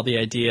as well, the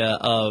idea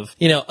of,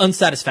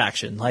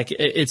 unsatisfaction. Like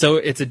it's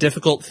a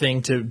difficult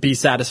thing to be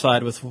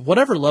satisfied with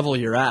whatever level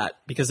you're at,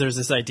 because there's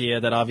this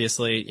idea that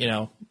obviously,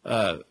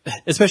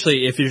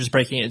 especially if you're just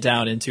breaking it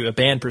down into a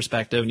band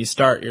perspective and you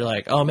start, you're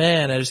like, oh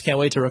man, I just can't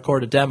wait to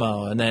record a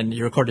demo. And then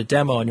you record a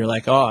demo and you're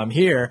like, oh, I'm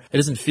here. It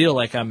doesn't feel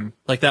like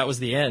that was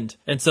the end.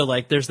 And so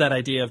like, there's that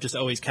idea of just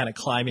always kind of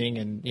climbing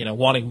and,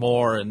 wanting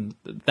more and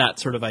that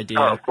sort of idea.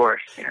 Oh, of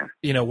course.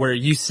 Yeah. Where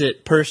you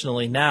sit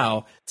personally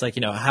now, it's like,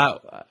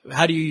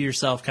 how do you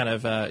yourself kind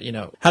of,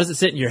 how does it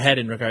sit in your head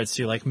in regards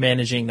to like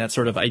managing that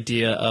sort of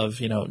idea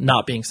of,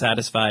 not being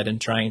satisfied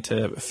and trying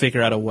to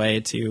figure out a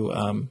way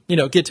to,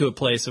 get to a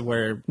place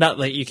where not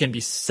like you can be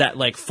set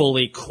like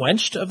fully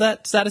quenched of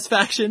that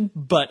satisfaction,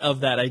 but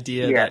of that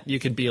idea that you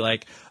can be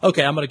like,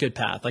 okay, I'm on a good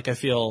path. Like I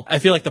feel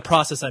like the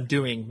process I'm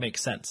doing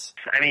makes sense.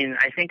 I mean,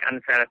 I think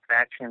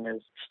unsatisfaction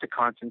is just a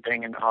constant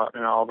thing in all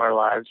of our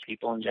lives,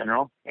 people in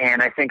general.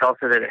 And I think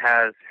also that it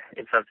has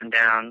its ups and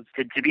downs.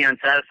 To be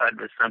unsatisfied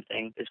with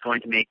something is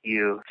going to make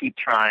you keep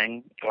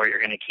trying, or you're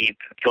going to keep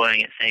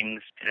going at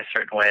things in a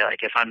certain way. Like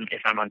if I'm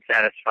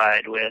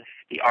unsatisfied with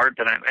the art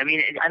that I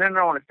don't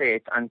want to say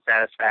it's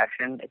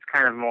unsatisfaction. It's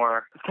kind of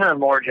more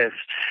just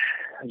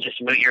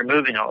you're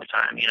moving all the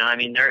time.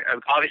 There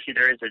obviously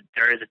there is a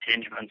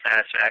tinge of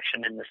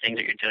unsatisfaction in the things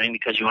that you're doing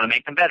because you want to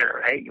make them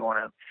better, right? You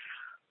want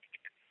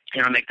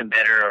to make them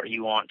better, or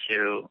you want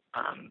to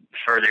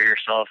further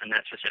yourself in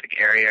that specific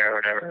area or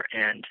whatever,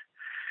 and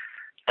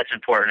that's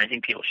important. I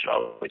think people should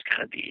always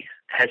kind of be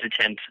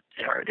hesitant,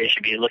 or they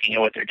should be looking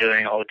at what they're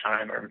doing all the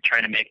time, or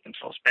trying to make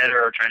themselves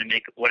better, or trying to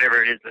make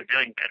whatever it is they're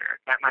doing better.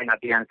 That might not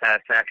be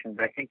unsatisfaction,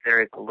 but I think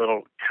there is a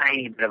little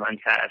tiny bit of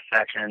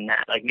unsatisfaction in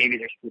that. Like maybe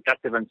there's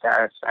productive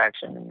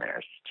unsatisfaction and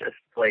there's just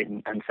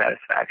blatant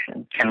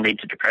unsatisfaction. Can lead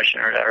to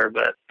depression or whatever.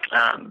 But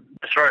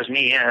as far as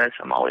me, I've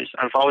always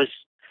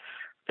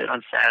been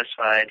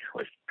unsatisfied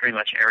with pretty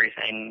much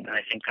everything, and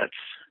I think that's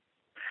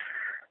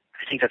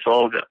a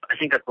little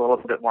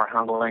bit more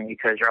humbling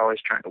because you're always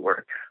trying to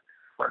work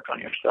on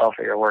yourself,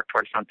 or you work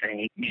towards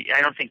something.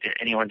 I don't think that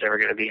anyone's ever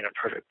going to be in a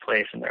perfect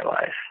place in their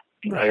life.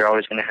 You're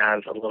always going to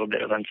have a little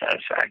bit of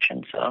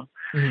unsatisfaction. So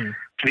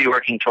to be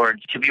working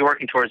towards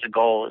a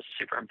goal is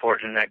super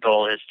important, and that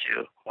goal is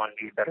to want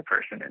to be a better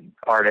person and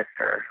artist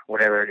or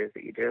whatever it is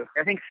that you do.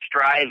 I think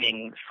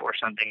striving for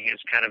something is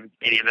kind of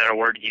maybe a better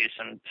word to use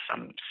in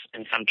some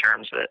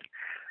terms, but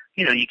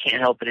you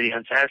can't help but be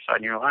unsatisfied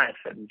in your life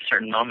at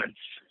certain moments.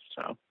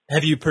 So,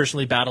 have you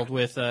personally battled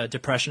with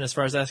depression as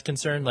far as that's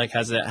concerned? Like,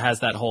 has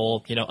that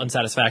whole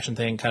unsatisfaction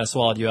thing kind of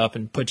swallowed you up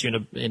and put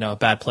you in a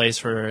bad place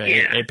for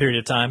a period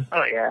of time?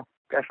 Oh yeah,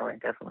 definitely.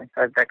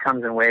 That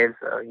comes in waves,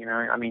 though.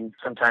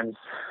 Sometimes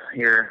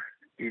you're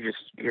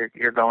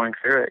going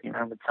through it,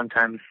 but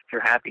sometimes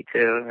you're happy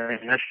too. I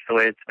mean, that's the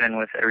way it's been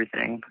with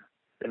everything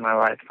in my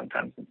life.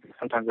 Sometimes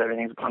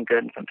everything's going good,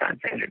 and sometimes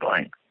things are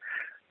going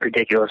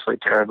ridiculously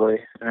terribly.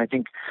 And I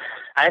think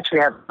I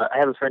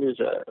have a friend who's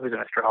an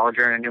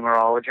astrologer and a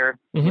numerologist,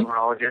 and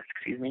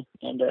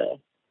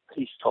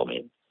he's told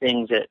me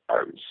things that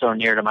are so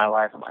near to my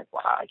life. I'm like,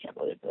 wow, I can't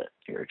believe that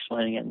you're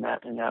explaining it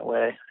in that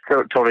way.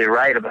 So totally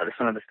right about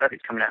some of the stuff he's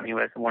coming at me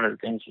with. And one of the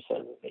things he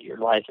says is that your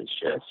life is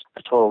just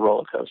a total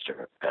roller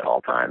coaster at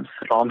all times,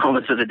 at all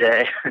moments of the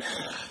day.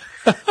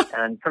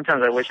 And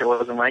sometimes I wish it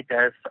wasn't like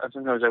that.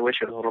 Sometimes I wish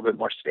it was a little bit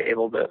more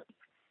stable, but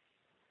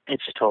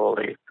it's just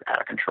totally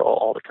out of control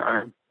all the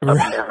time. Up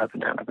and down, up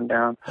and down, up and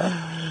down.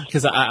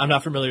 Because I'm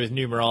not familiar with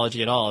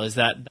numerology at all.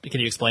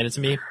 Can you explain it to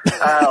me?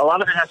 A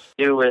lot of it has to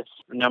do with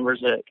numbers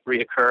that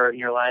reoccur in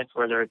your life,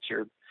 whether it's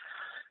your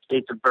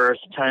dates of birth,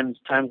 times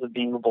of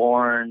being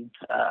born,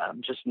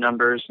 just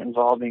numbers that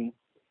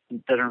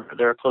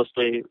are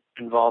closely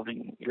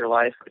involving your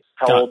life,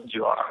 how old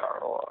you are,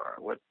 or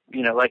what,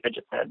 like I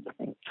just said, I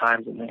think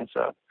times and things.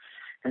 So,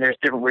 and there's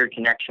different weird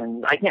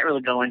connections. I can't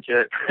really go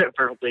into it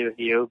perfectly with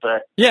you,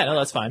 but yeah, no,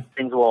 that's fine.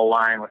 Things will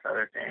align with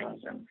other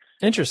things. And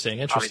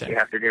Interesting. obviously you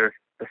have to do with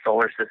the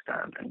solar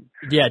system. And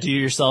yeah, do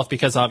you yourself,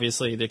 because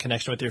obviously the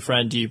connection with your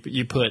friend, do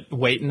you put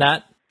weight in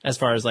that as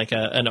far as like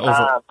an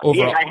overall?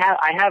 Yeah,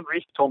 I have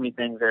recently told me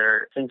things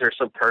are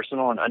so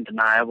personal and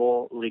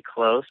undeniably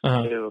close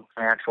to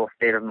my actual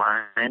state of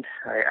mind.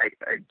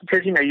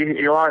 Because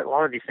a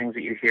lot of these things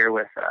that you hear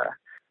with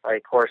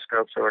like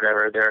horoscopes or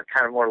whatever, they're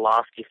kind of more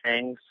lofty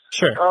things.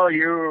 Sure. Oh,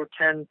 you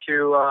tend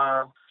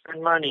to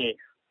spend money.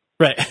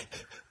 Right.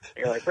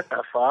 You're like, what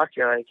the fuck?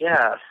 You're like,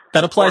 yeah.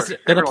 That applies.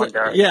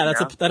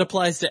 That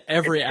applies to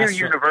every aspect. It's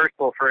too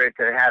universal for it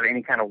to have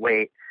any kind of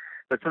weight.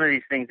 But some of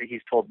these things that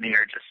he's told me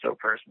are just so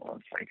personal.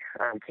 It's like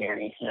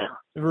uncanny.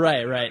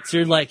 Right. So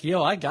you're like,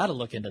 yo, I got to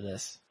look into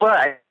this.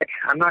 But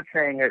I'm not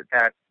saying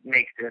that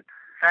makes it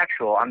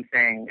factual. I'm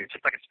saying it's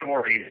just like a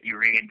story that you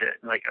read.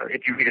 That, like,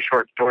 if you read a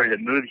short story that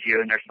moves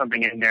you, and there's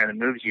something in there that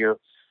moves you,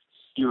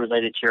 you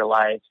relate it to your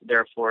life.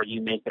 Therefore,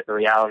 you make it a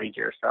reality to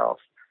yourself.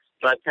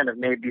 So I've kind of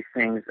made these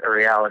things a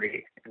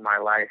reality in my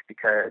life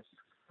because,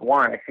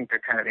 one, I think they're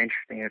kind of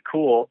interesting and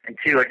cool, and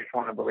two, I just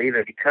want to believe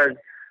it because,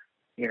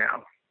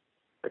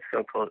 it's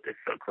so close. It's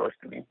so close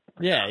to me.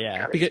 Yeah.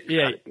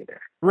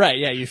 Right.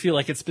 Yeah. You feel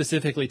like it's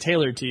specifically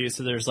tailored to you.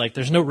 So there's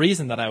no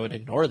reason that I would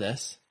ignore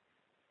this.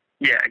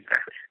 Yeah,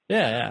 exactly.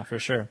 Yeah, for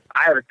sure.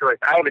 I have a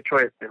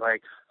choice. To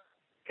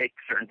take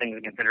certain things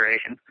into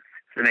consideration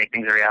to make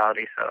things a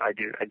reality. So I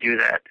do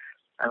that.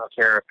 I don't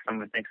care if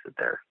someone thinks that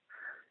they're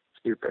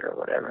stupid or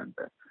whatever.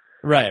 But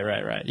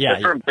Right. Yeah.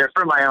 They're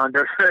for my own.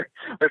 They're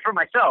for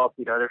myself.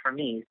 They're for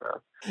me. So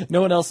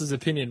No one else's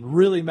opinion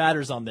really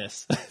matters on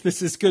this.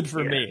 This is good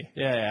for me.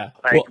 Yeah.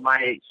 Like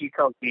he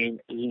told me,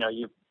 you know,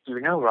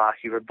 Ross,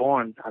 you were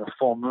born on a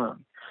full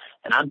moon,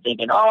 and I'm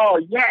thinking, oh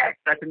yes,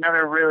 that's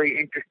another really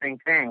interesting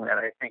thing that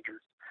I think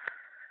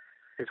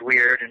is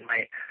weird and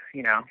might,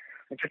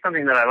 it's just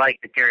something that I like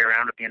to carry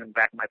around with me in the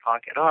back of my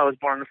pocket. Oh, I was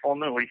born on the full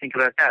moon. What do you think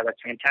about that?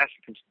 That's fantastic.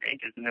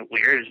 Isn't it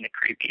weird? Isn't it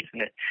creepy?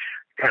 Isn't it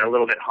kind of a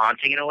little bit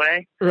haunting in a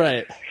way?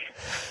 Right.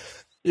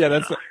 Yeah,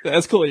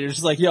 that's cool. You're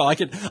just like, yo, I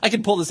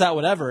can pull this out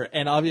whenever,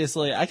 and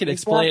obviously I can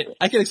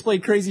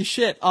explain crazy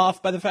shit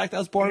off by the fact that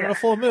I was born on a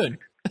full moon.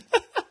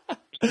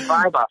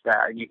 Vibe off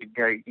that. You could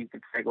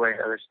segue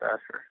to other stuff.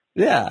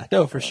 Yeah,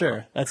 no, for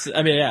sure. That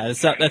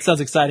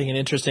sounds exciting and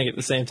interesting at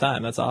the same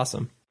time. That's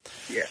awesome.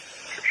 Yeah.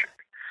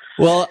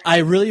 Well, I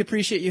really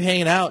appreciate you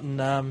hanging out,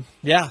 and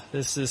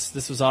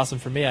this was awesome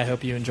for me. I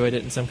hope you enjoyed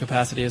it in some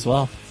capacity as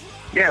well.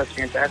 Yeah, it's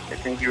fantastic.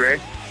 Thank you, Ray.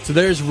 So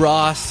there's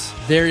Ross.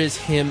 There is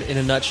him in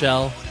a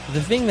nutshell.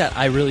 The thing that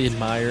I really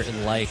admire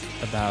and like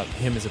about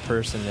him as a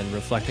person and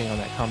reflecting on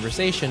that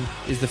conversation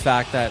is the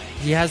fact that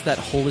he has that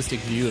holistic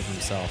view of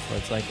himself where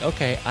it's like,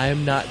 okay, I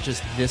am not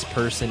just this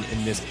person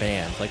in this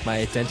band. Like, my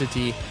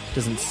identity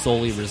doesn't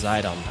solely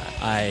reside on that.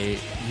 I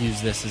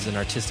use this as an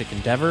artistic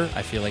endeavor.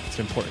 I feel like it's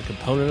an important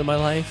component of my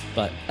life,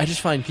 but I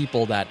just find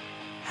people that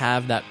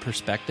have that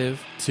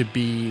perspective to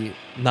be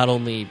not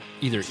only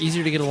either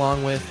easier to get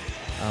along with,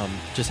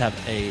 just have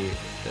a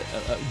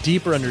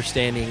deeper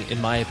understanding, in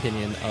my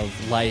opinion,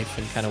 of life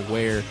and kind of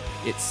where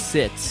it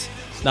sits,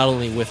 not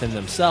only within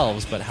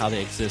themselves, but how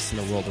they exist in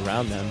the world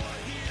around them.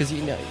 Because,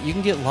 you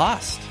can get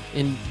lost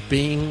in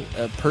being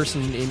a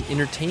person in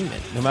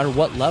entertainment, no matter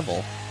what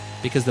level.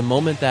 Because the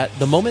moment that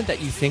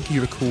you think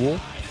you're cool,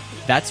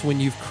 that's when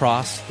you've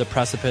crossed the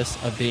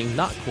precipice of being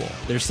not cool.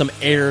 There's some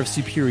air of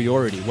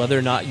superiority, whether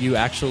or not you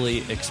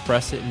actually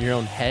express it in your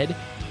own head.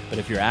 But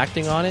if you're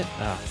acting on it,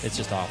 it's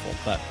just awful.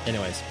 But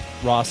anyways,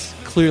 Ross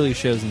clearly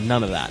shows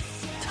none of that.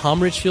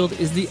 Tom Richfield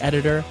is the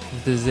editor.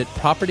 Visit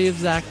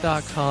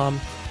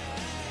propertyofzach.com.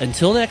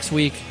 Until next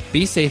week,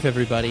 be safe,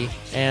 everybody,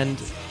 and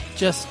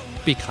just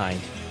be kind.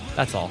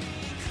 That's all.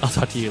 I'll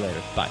talk to you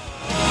later. Bye.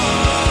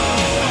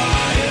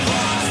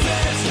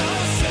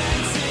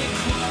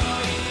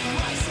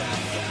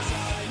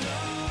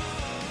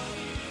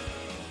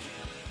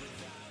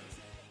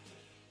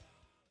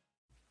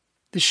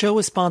 The show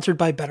is sponsored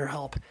by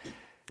BetterHelp.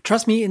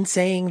 Trust me in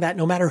saying that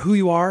no matter who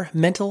you are,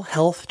 mental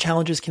health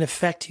challenges can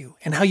affect you,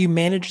 and how you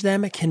manage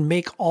them can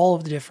make all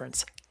of the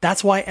difference.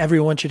 That's why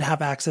everyone should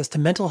have access to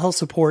mental health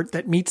support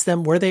that meets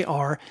them where they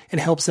are and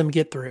helps them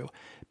get through.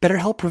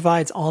 BetterHelp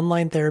provides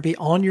online therapy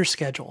on your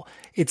schedule.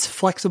 It's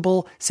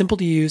flexible, simple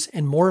to use,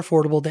 and more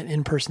affordable than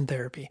in-person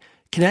therapy.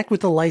 Connect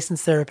with a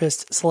licensed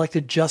therapist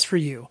selected just for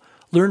you.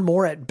 Learn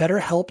more at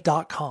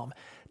betterhelp.com.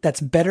 That's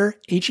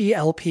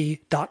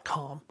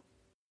betterhelp.com.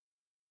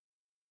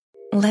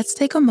 Let's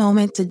take a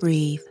moment to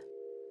breathe.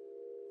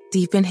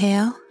 Deep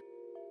inhale.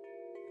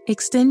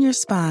 Extend your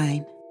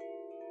spine.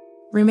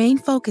 Remain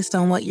focused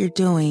on what you're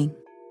doing.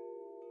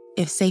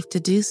 If safe to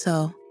do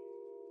so,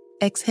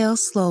 exhale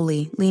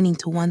slowly, leaning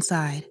to one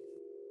side.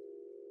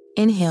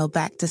 Inhale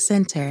back to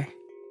center.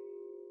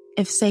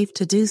 If safe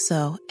to do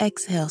so,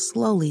 exhale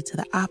slowly to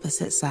the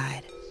opposite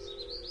side.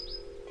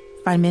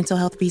 Find mental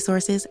health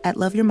resources at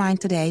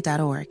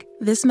loveyourmindtoday.org.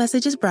 This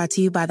message is brought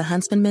to you by the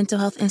Huntsman Mental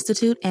Health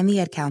Institute and the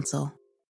Ad Council.